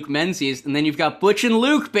becomes Luke Menzies, and then you've got Butch and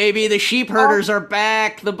Luke, baby. The sheep herders are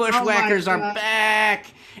back. The bushwhackers are back.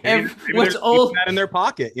 What's old that in their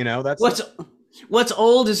pocket, that's what's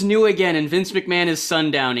old is new again, and Vince McMahon is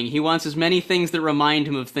sundowning. He wants as many things that remind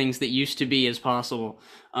him of things that used to be as possible.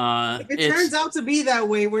 If it turns out to be that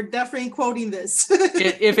way, we're definitely quoting this.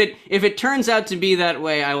 if it turns out to be that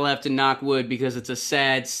way, I will have to knock wood, because it's a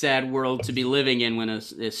sad world to be living in when a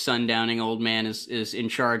sundowning old man is in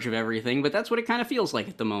charge of everything. But that's what it kind of feels like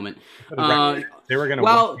at the moment. They were going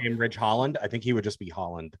to name Ridge Holland. I think he would just be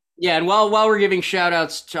Holland. Yeah, and while we're giving shout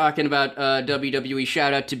outs, talking about WWE,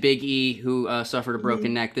 shout out to Big E, who suffered a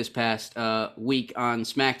broken neck this past week on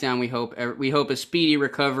SmackDown. We hope a speedy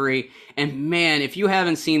recovery. And man, if you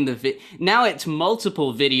haven't seen now it's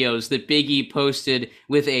multiple videos that Big E posted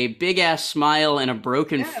with a big ass smile and a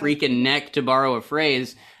broken freaking neck, to borrow a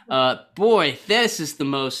phrase. Boy, this is the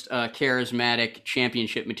most charismatic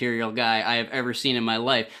championship material guy I have ever seen in my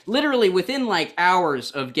life. Literally within like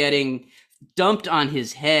hours of getting dumped on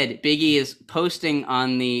his head, Big E is posting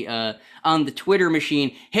on the Twitter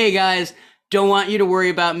machine, "Hey guys, don't want you to worry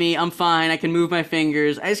about me. I'm fine. I can move my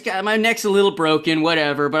fingers. I just got my neck's a little broken,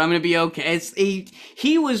 whatever, but I'm going to be okay."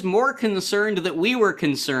 He was more concerned that we were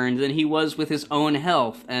concerned than he was with his own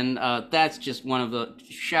health. And that's just one of the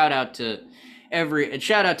shout out to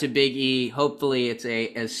Big E. Hopefully it's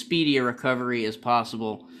as speedy a recovery as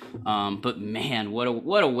possible. But man, what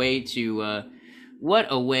a way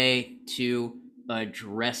to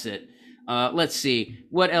address it. Let's see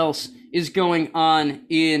what else is going on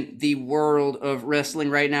in the world of wrestling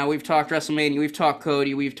right now. We've talked WrestleMania, we've talked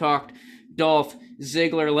Cody, we've talked Dolph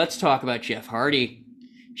Ziggler. Let's talk about Jeff Hardy.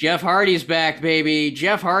 Jeff Hardy's back, baby.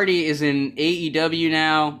 Jeff Hardy is in AEW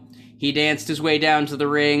now. He danced his way down to the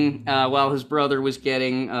ring while his brother was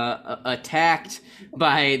getting attacked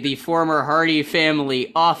by the former Hardy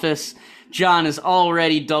family office. John is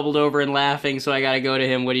already doubled over and laughing, so I gotta go to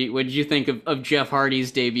him. What did you think of Jeff Hardy's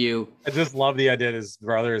debut? I just love the idea that his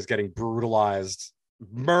brother is getting brutalized,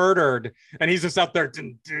 murdered, and he's just up there,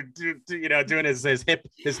 doing his hip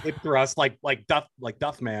thrust like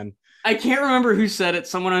Duff Man. I can't remember who said it.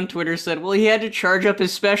 Someone on Twitter said, "Well, he had to charge up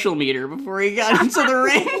his special meter before he got into the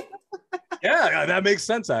ring." Yeah, that makes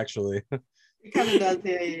sense actually. It kind of does,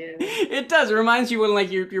 yeah. It does. It reminds you when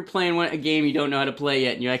like you're playing a game you don't know how to play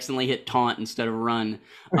yet, and you accidentally hit taunt instead of run.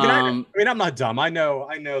 I mean, I'm not dumb. I know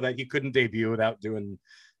that he couldn't debut without doing,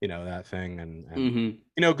 that thing,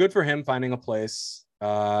 and good for him finding a place.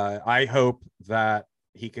 I hope that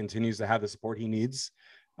he continues to have the support he needs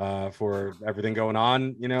for everything going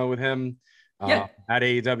on, with him at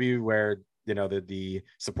AEW, where the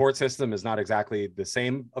support system is not exactly the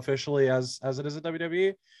same officially as it is at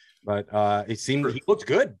WWE. But it seemed he looked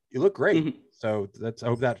good. He looked great. Mm-hmm. So I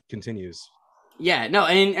hope that continues. Yeah, no,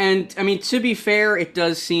 and I mean, to be fair, it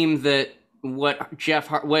does seem that what Jeff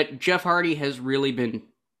Hardy has really been,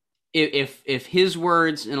 if his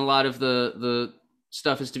words and a lot of the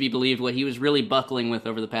stuff is to be believed, what he was really buckling with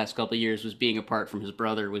over the past couple of years was being apart from his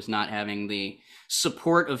brother, was not having the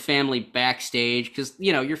support of family backstage, because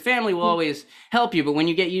your family will always help you, but when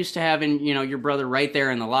you get used to having your brother right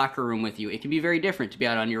there in the locker room with you, it can be very different to be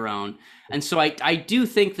out on your own. And so I do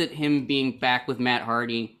think that him being back with Matt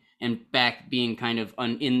Hardy and back being kind of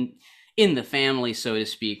in the family, so to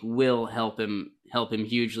speak, will help him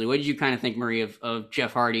hugely. What did you kind of think, Marie, of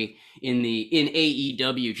Jeff Hardy in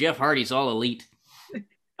AEW? Jeff Hardy's all elite.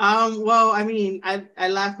 Well, I mean, I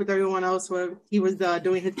laughed with everyone else where he was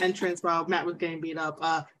doing his entrance while Matt was getting beat up.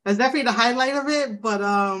 That's definitely the highlight of it, but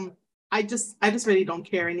I just really don't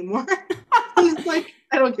care anymore. It's like,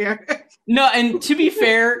 I don't care. No, and to be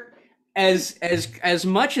fair, as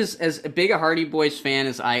much as big a Hardy Boys fan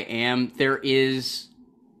as I am, there is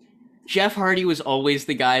Jeff Hardy was always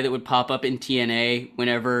the guy that would pop up in TNA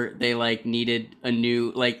whenever they like needed a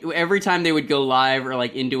new, like every time they would go live or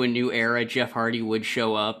like into a new era, Jeff Hardy would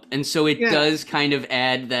show up. And so it does kind of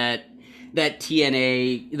add that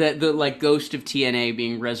TNA, that the like ghost of TNA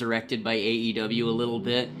being resurrected by AEW a little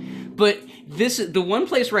bit. But the one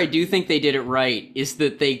place where I do think they did it right is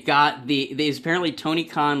that they got apparently Tony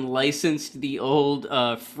Khan licensed the old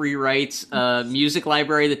free rights music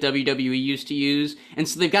library that WWE used to use, and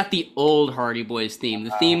so they've got the old Hardy Boys theme,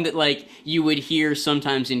 the theme that like you would hear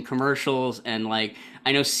sometimes in commercials, and like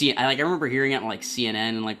I remember hearing it on like CNN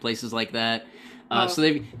and like places like that. So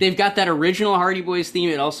they've got that original Hardy Boys theme.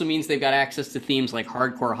 It also means they've got access to themes like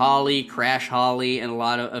Hardcore Holly, Crash Holly, and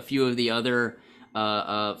a few of the other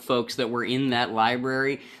folks that were in that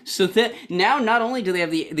library. So that now not only do they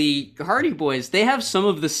have the Hardy Boys, they have some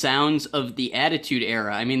of the sounds of the Attitude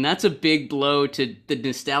Era. I mean, that's a big blow to the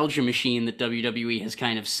nostalgia machine that WWE has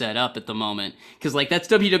kind of set up at the moment. Because like that's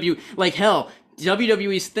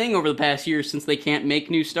WWE's thing over the past year, since they can't make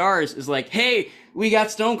new stars, is like, hey, we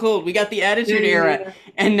got Stone Cold, we got the Attitude Era,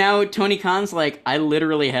 and now Tony Khan's like, I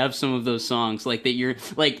literally have some of those songs, like that you're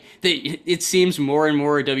like that. It seems more and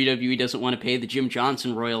more WWE doesn't want to pay the Jim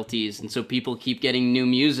Johnson royalties, and so people keep getting new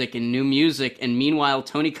music, and meanwhile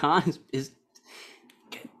Tony Khan is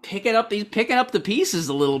picking up the pieces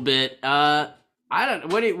a little bit. I don't.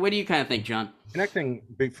 What do you kind of think, John? Connecting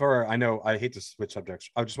before, I know I hate to switch subjects.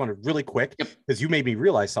 I just wanted really quick, because you made me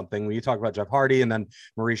realize something when you talk about Jeff Hardy, and then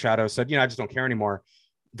Marie Shadow said, I just don't care anymore.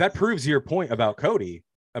 That proves your point about Cody,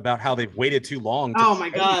 about how they've waited too long. Oh my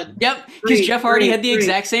God. Yep. Because Jeff Hardy had the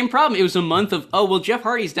exact same problem. It was a month of, Jeff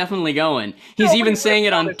Hardy's definitely going. He's even saying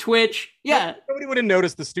it on Twitch. Yeah. Nobody would have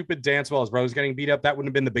noticed the stupid dance while his brother was getting beat up. That wouldn't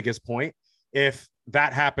have been the biggest point if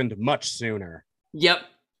that happened much sooner. Yep.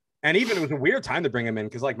 And even it was a weird time to bring him in,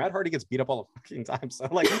 because like Matt Hardy gets beat up all the fucking time. So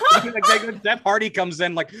like Jeff Hardy comes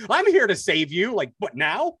in like, I'm here to save you. Like, what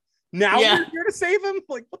now? You're here to save him?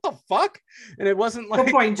 Like, what the fuck? And it wasn't like,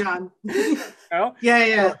 good point, John.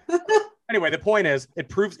 Yeah. Anyway, the point is, it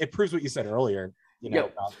proves what you said earlier.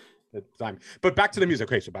 About the time. But back to the music.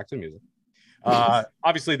 Okay, so back to the music.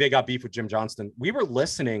 Obviously, they got beef with Jim Johnston. We were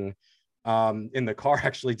listening in the car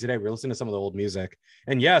actually today. We were listening to some of the old music,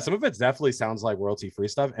 and some of it definitely sounds like royalty free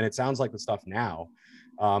stuff, and it sounds like the stuff now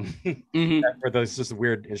for those just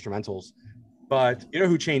weird instrumentals. But you know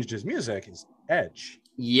who changed his music is Edge.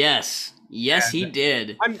 Yes, he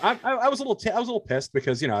did. I was a little pissed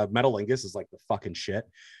because Metalingus is like the fucking shit.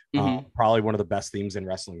 Probably one of the best themes in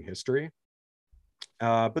wrestling history.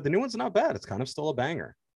 But the new one's not bad. It's kind of still a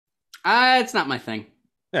banger. It's not my thing.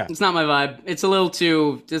 Yeah, it's not my vibe. It's a little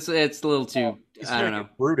too. It's a little too. I don't know.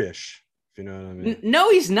 Brutish, if you know what I mean. No,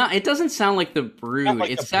 he's not. It doesn't sound like the Brood.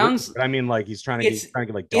 Like it sounds. Brood, I mean, like he's trying to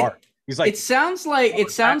get like dark. He's like. It sounds like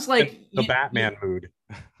the Batman mood.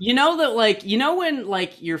 You know that, like, when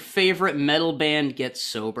like your favorite metal band gets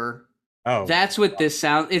sober. Oh, that's what this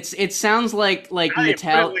sounds. It sounds like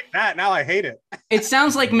Metallica. Like that now I hate it. It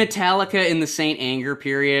sounds like Metallica in the Saint Anger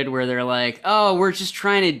period, where they're like, "Oh, we're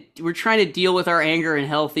trying to deal with our anger in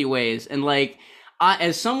healthy ways." And like,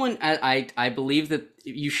 as someone, I believe that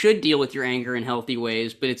you should deal with your anger in healthy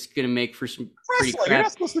ways, but it's going to make for some pretty crap. You're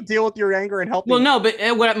not supposed to deal with your anger in healthy. Well, no,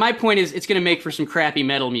 but my point is, it's going to make for some crappy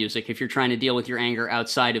metal music if you're trying to deal with your anger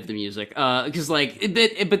outside of the music. Because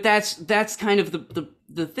but that's kind of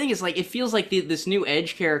the thing is, like, it feels like this new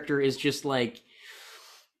Edge character is just like,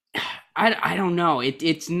 I don't know.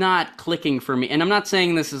 It's not clicking for me. And I'm not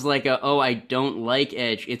saying this is like I don't like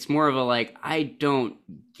Edge. It's more of a like, I don't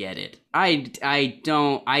get it.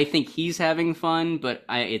 I think he's having fun, but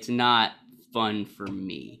it's not fun for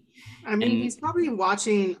me. I mean, he's probably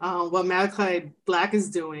watching what Malachi Black is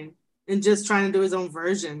doing and just trying to do his own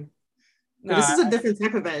version. This is a different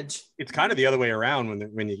type of Edge. It's kind of the other way around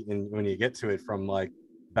when you get to it from like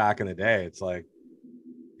back in the day. It's like,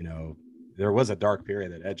 there was a dark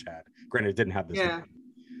period that Edge had. Granted, it didn't have this. Yeah.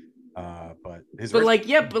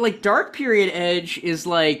 But dark period Edge is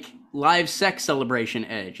like live sex celebration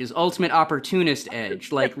Edge, is ultimate opportunist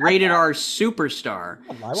Edge, like rated R superstar.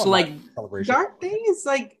 So like dark thing is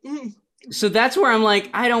like. So that's where I'm like,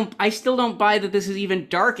 I still don't buy that this is even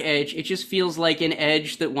dark Edge. It just feels like an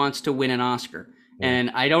Edge that wants to win an Oscar.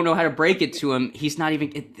 And I don't know how to break it to him. He's not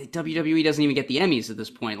even, WWE doesn't even get the Emmys at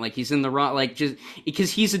this point. Like, he's in the wrong, like, just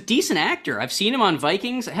because he's a decent actor. I've seen him on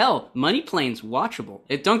Vikings. Hell, Money Plane's watchable.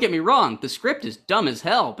 Don't get me wrong, the script is dumb as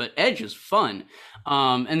hell, but Edge is fun.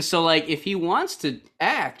 And so, like, if he wants to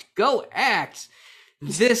act, go act.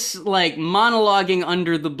 this like monologuing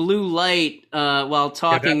under the blue light while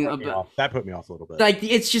talking about that put me off a little bit. Like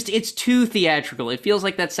it's too theatrical. It feels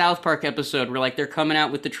like that South Park episode where like they're coming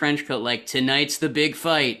out with the trench coat, like tonight's the big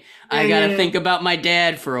fight. I gotta think about my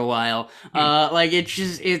dad for a while. Like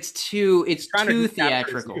it's too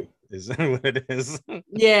theatrical. Is that what it is?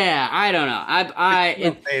 Yeah, I don't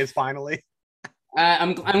know. It's finally.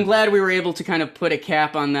 I'm glad we were able to kind of put a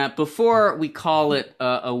cap on that. Before we call it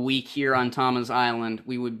a week here on Tama's Island,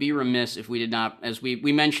 we would be remiss if we did not, as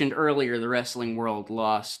we mentioned earlier, the wrestling world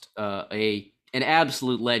lost an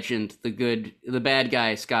absolute legend, the bad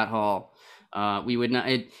guy, Scott Hall. We would not,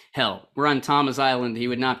 we're on Tama's Island. He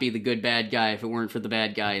would not be the good bad guy if it weren't for the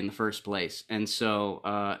bad guy in the first place. And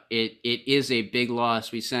so it is a big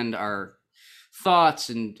loss. We send our thoughts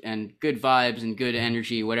and good vibes and good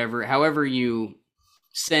energy, however you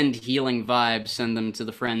send healing vibes, send them to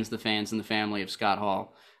the friends, the fans, and the family of Scott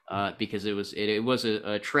Hall, because it was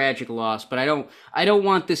a tragic loss. But I don't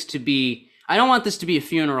want this to be a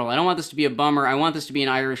funeral. I don't want this to be a bummer. I want this to be an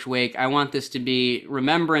Irish wake. I want this to be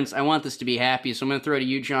remembrance. I want this to be happy. So I'm going to throw to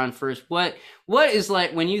you, John, first. What is,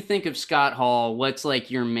 like, when you think of Scott Hall, what's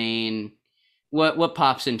like your main, what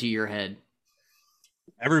pops into your head?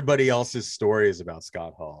 Everybody else's stories about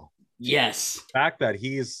Scott Hall. Yes. The fact that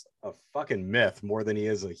he's a fucking myth more than he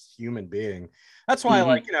is a human being. That's why,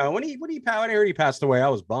 like, you know, when I heard he passed away, I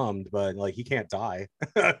was bummed, but like, he can't die.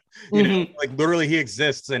 You know, like, literally he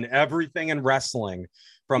exists in everything in wrestling,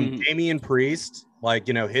 from Damian Priest, like,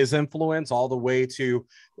 you know, his influence, all the way to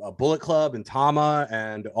Bullet Club and Tama,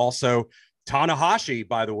 and also Tanahashi,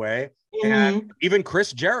 by the way, and even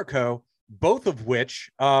Chris Jericho, both of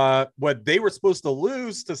which, what they were supposed to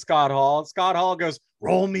lose to Scott Hall goes,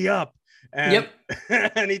 roll me up. And,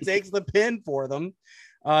 and he takes the pin for them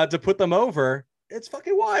to put them over. It's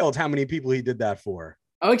fucking wild how many people he did that for.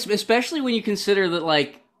 Oh, especially when you consider that,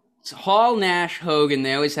 like, Hall, Nash, Hogan,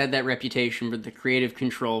 they always had that reputation for the creative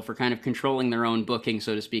control, for kind of controlling their own booking,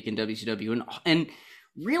 so to speak, in WCW. And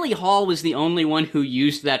really, Hall was the only one who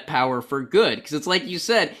used that power for good. Because it's like you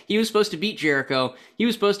said, he was supposed to beat Jericho. He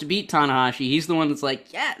was supposed to beat Tanahashi. He's the one that's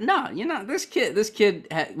like, yeah, no, you know, this kid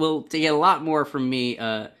will get a lot more from me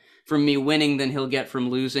winning than he'll get from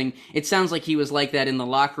losing. It sounds like he was like that in the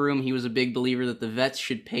locker room. He was a big believer that the vets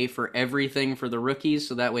should pay for everything for the rookies,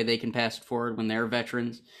 so that way they can pass it forward when they're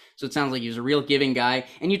veterans. So it sounds like he was a real giving guy.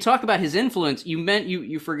 And you talk about his influence.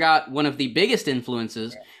 You forgot one of the biggest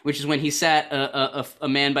influences, which is when he sat a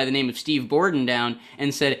man by the name of Steve Borden down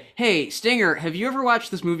and said, "Hey, Stinger, have you ever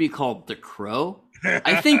watched this movie called The Crow?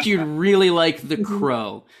 I think you'd really like The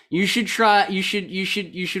Crow. You should try. You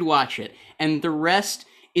should watch it." And the rest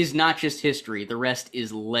is not just history. The rest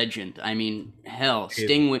is legend. I mean, hell,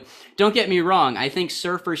 Sting. Don't get me wrong. I think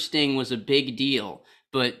Surfer Sting was a big deal,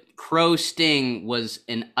 but Crow Sting was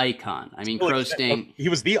an icon. I mean, Crow Sting. He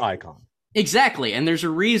was the icon. Exactly, and there's a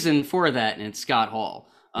reason for that, and it's Scott Hall.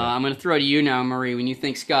 I'm going to throw to you now, Marie. When you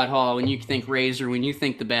think Scott Hall, when you think Razor, when you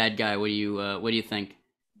think the bad guy, what do you think?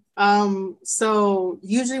 So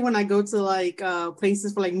usually when I go to like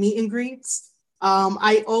places for like meet and greets,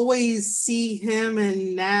 I always see him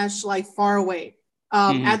and Nash like far away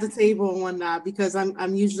at the table and whatnot, because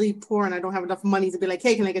I'm usually poor and I don't have enough money to be like,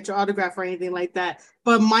 hey, can I get your autograph or anything like that?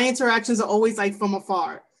 But my interactions are always like from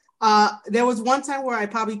afar. There was one time where I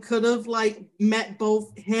probably could have like met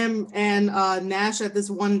both him and Nash at this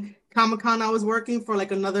one Comic-Con I was working for,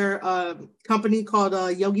 like another company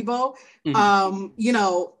called Yogi Bo. You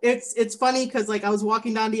know, it's funny because like I was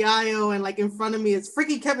walking down the aisle and like in front of me is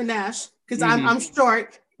freaking Kevin Nash, because I'm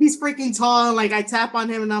short. He's freaking tall, and like I tap on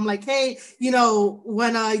him and I'm like, hey, you know,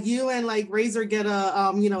 when you and like Razor get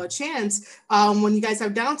a you know, a chance, when you guys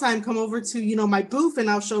have downtime, come over to, you know, my booth and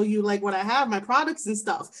I'll show you like what I have, my products and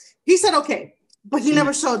stuff. He said okay, but he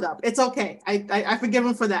never showed up. It's okay. I forgive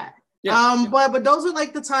him for that. Yeah. But those are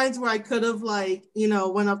like the times where I could have like, you know,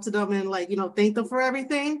 went up to them and like, you know, thanked them for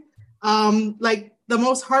everything. Like the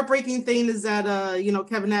most heartbreaking thing is that you know,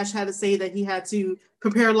 Kevin Nash had to say that he had to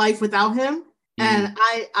prepare life without him. And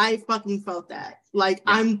I fucking felt that. Like,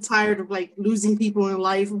 I'm tired of like losing people in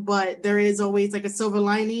life, but there is always like a silver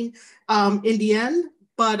lining in the end.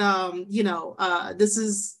 But you know, this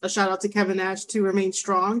is a shout out to Kevin Nash to remain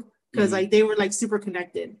strong, because like they were like super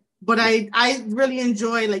connected. But I really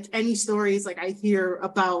enjoy like any stories like I hear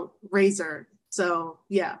about Razor. So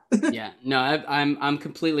yeah. Yeah, no, I'm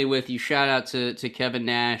completely with you. Shout out to Kevin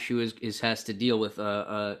Nash, who has to deal with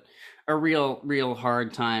a real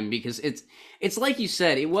hard time, because it's like you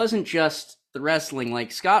said, it wasn't just the wrestling,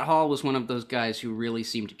 like Scott Hall was one of those guys who really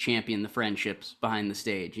seemed to champion the friendships behind the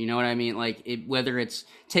stage. You know what I mean? Like whether it's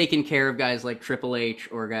taking care of guys like Triple H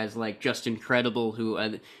or guys like Justin Credible,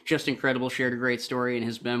 who Justin Credible shared a great story in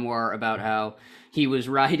his memoir about how he was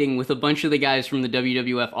riding with a bunch of the guys from the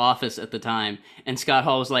WWF office at the time, and Scott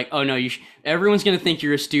Hall was like, "Oh no, everyone's gonna think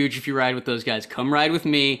you're a stooge if you ride with those guys. Come ride with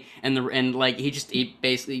me." And like he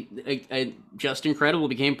basically Justin Credible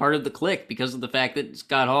became part of the clique because of the fact that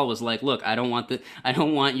Scott Hall was like, "Look, I don't want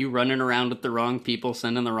you running around with the wrong people,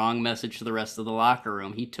 sending the wrong message to the rest of the locker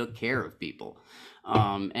room." He took care of people,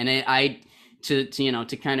 to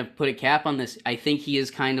kind of put a cap on this, I think he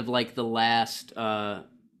is kind of like the last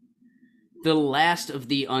of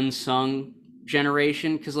the unsung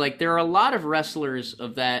generation, because like there are a lot of wrestlers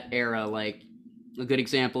of that era. Like a good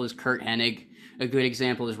example is Kurt Hennig, a good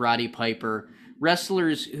example is Roddy Piper,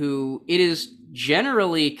 wrestlers who it is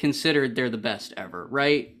generally considered they're the best ever,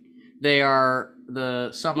 right? They are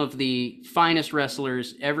some of the finest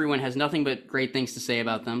wrestlers. Everyone has nothing but great things to say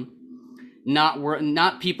about them.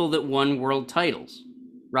 Not people that won world titles.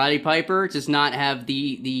 Roddy Piper does not have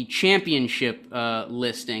the championship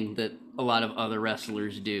listing that a lot of other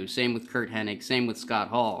wrestlers do. Same with Kurt Hennig, same with Scott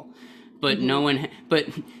Hall. But but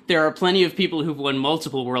there are plenty of people who've won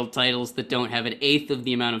multiple world titles that don't have an eighth of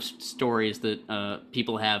the amount of stories that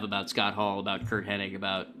people have about Scott Hall, about Kurt Hennig,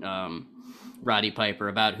 about Roddy Piper,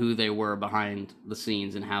 about who they were behind the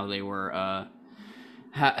scenes and how they were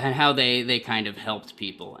how they kind of helped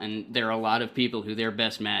people. And there are a lot of people who their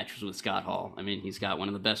best match was with Scott Hall. I mean, he's got one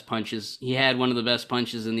of the best punches. He had one of the best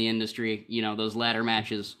punches in the industry. You know, those ladder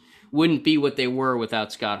matches wouldn't be what they were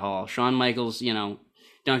without Scott Hall. Shawn Michaels, you know,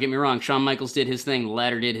 don't get me wrong, Shawn Michaels did his thing, the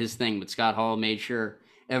ladder did his thing, but Scott Hall made sure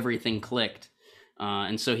everything clicked.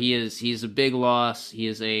 And so he's a big loss.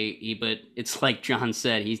 But it's like John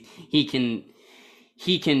said, he can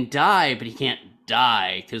die, but he can't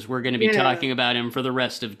die, because we're going to be talking about him for the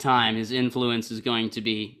rest of time. His influence is going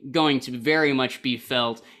to very much be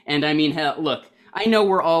felt. And I mean, hell, look, I know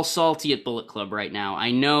we're all salty at Bullet Club right now.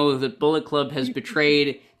 I know that Bullet Club has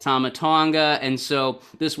betrayed Tama Tonga, and so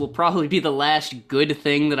this will probably be the last good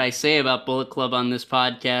thing that I say about Bullet Club on this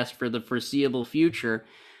podcast for the foreseeable future.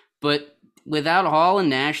 But without Hall and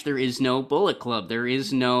Nash, there is no Bullet Club. There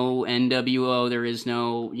is no NWO. There is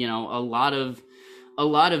no, you know, a lot of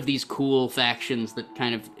these cool factions that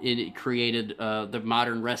kind of it created the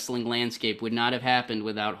modern wrestling landscape would not have happened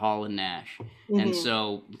without Hall and Nash. Mm-hmm. And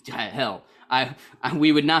so, hell,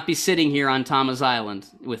 we would not be sitting here on Tama's Island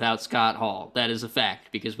without Scott Hall. That is a fact,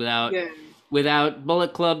 because without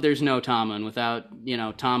Bullet Club, there's no Tama, and without, you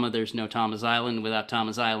know, Tama, there's no Tama's Island. And without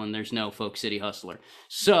Tama's Island, there's no Folk City Hustler.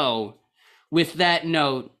 So, with that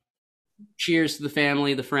note, cheers to the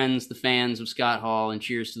family, the friends, the fans of Scott Hall, and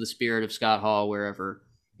cheers to the spirit of Scott Hall wherever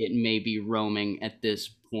it may be roaming at this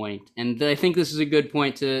point. And I think this is a good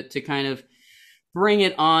point to kind of bring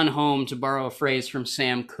it on home, to borrow a phrase from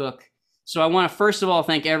Sam Cooke. So I want to first of all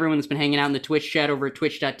thank everyone that's been hanging out in the Twitch chat over at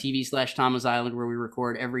twitch.tv/Tama's Island, where we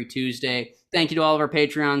record every Tuesday. Thank you to all of our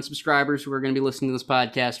Patreon subscribers who are going to be listening to this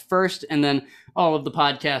podcast first, and then all of the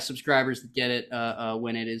podcast subscribers that get it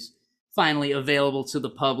when it is finally available to the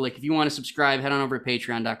public. If you want to subscribe, head on over to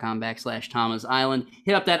patreon.com/Tama's Island.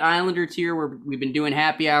 Hit up that Islander tier where we've been doing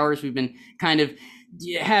happy hours. We've been kind of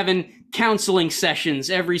having counseling sessions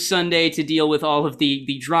every Sunday to deal with all of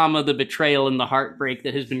the drama, the betrayal, and the heartbreak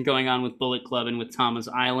that has been going on with Bullet Club and with Tama's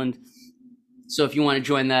Island. So if you want to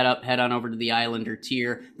join that up, head on over to the Islander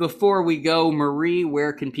tier. Before we go, Marie,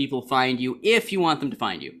 where can people find you if you want them to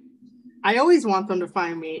find you? I always want them to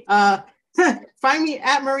find me. Find me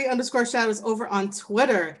at Marie_Shadows over on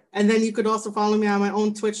Twitter. And then you could also follow me on my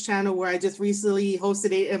own Twitch channel, where I just recently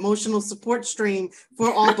hosted an emotional support stream for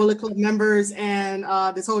all Bullet Club members and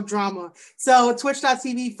this whole drama. So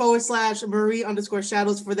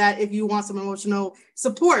twitch.tv/Marie_Shadows for that if you want some emotional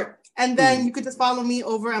support. And then you could just follow me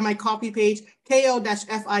over at my coffee page,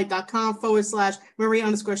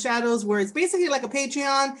 ko-fi.com/Marie_Shadows, where it's basically like a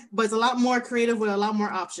Patreon, but it's a lot more creative with a lot more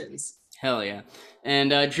options. Hell yeah.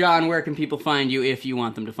 And John, where can people find you if you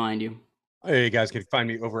want them to find you? Hey, you guys can find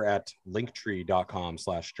me over at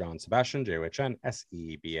linktree.com/John Sebastian,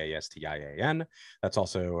 JohnSebastian. That's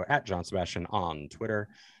also at John Sebastian on Twitter.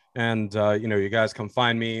 And, you guys come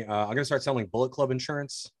find me. I'm going to start selling Bullet Club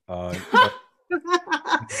insurance. We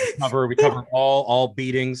cover all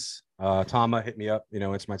beatings. Tama, hit me up.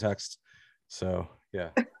 It's my text. So, yeah.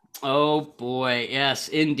 Oh boy, yes,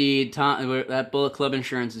 indeed. That Bullet Club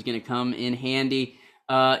insurance is going to come in handy.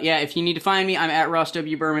 If you need to find me, I'm at Ross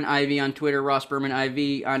W. Berman IV on Twitter, Ross Berman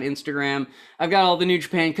IV on Instagram. I've got all the New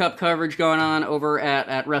Japan Cup coverage going on over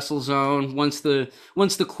at WrestleZone. Once the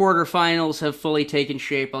quarterfinals have fully taken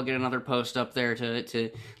shape, I'll get another post up there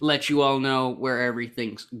to let you all know where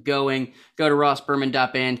everything's going. Go to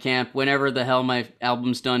rossberman.bandcamp. Whenever the hell my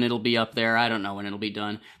album's done, it'll be up there. I don't know when it'll be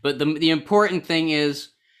done. But the important thing is,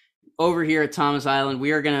 over here at Tama's Island,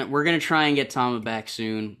 we're gonna try and get Tama back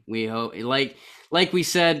soon. We hope, like we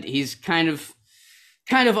said, he's kind of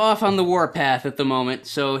off on the warpath at the moment,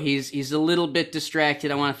 so he's a little bit distracted.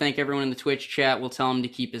 I want to thank everyone in the Twitch chat. We'll tell him to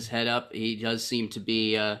keep his head up. He does seem to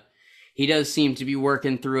be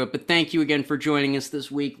working through it. But thank you again for joining us this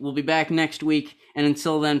week. We'll be back next week, and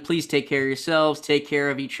until then, please take care of yourselves, take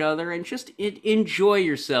care of each other, and just enjoy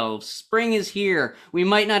yourselves. Spring is here. We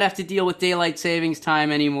might not have to deal with daylight savings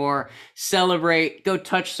time anymore. Celebrate, go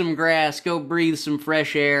touch some grass, go breathe some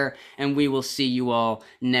fresh air, and we will see you all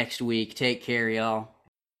next week. Take care, y'all.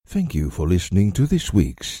 Thank you for listening to this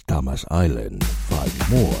week's Tama's Island. Find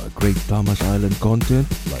more great Tama's Island content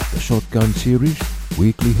like the Shotgun series,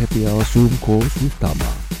 weekly happy hour Zoom calls with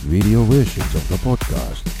Tama, video versions of the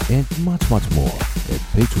podcast, and much more at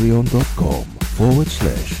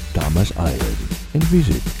patreon.com/Tama's Island and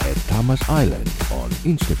visit at Tama's Island on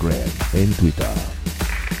Instagram and Twitter.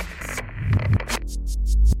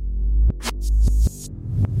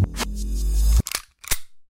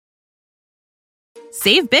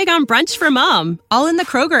 Save big on brunch for mom, all in the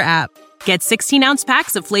Kroger app. Get 16-ounce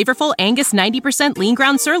packs of flavorful Angus 90% lean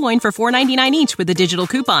ground sirloin for $4.99 each with a digital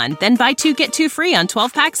coupon. Then buy 2, get 2 free on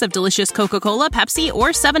 12 packs of delicious Coca-Cola, Pepsi, or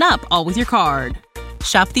 7-Up, all with your card.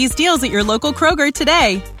 Shop these deals at your local Kroger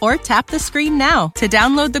today, or tap the screen now to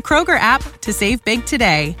download the Kroger app to save big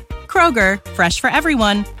today. Kroger, fresh for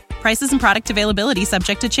everyone. Prices and product availability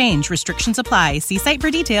subject to change. Restrictions apply. See site for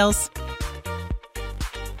details.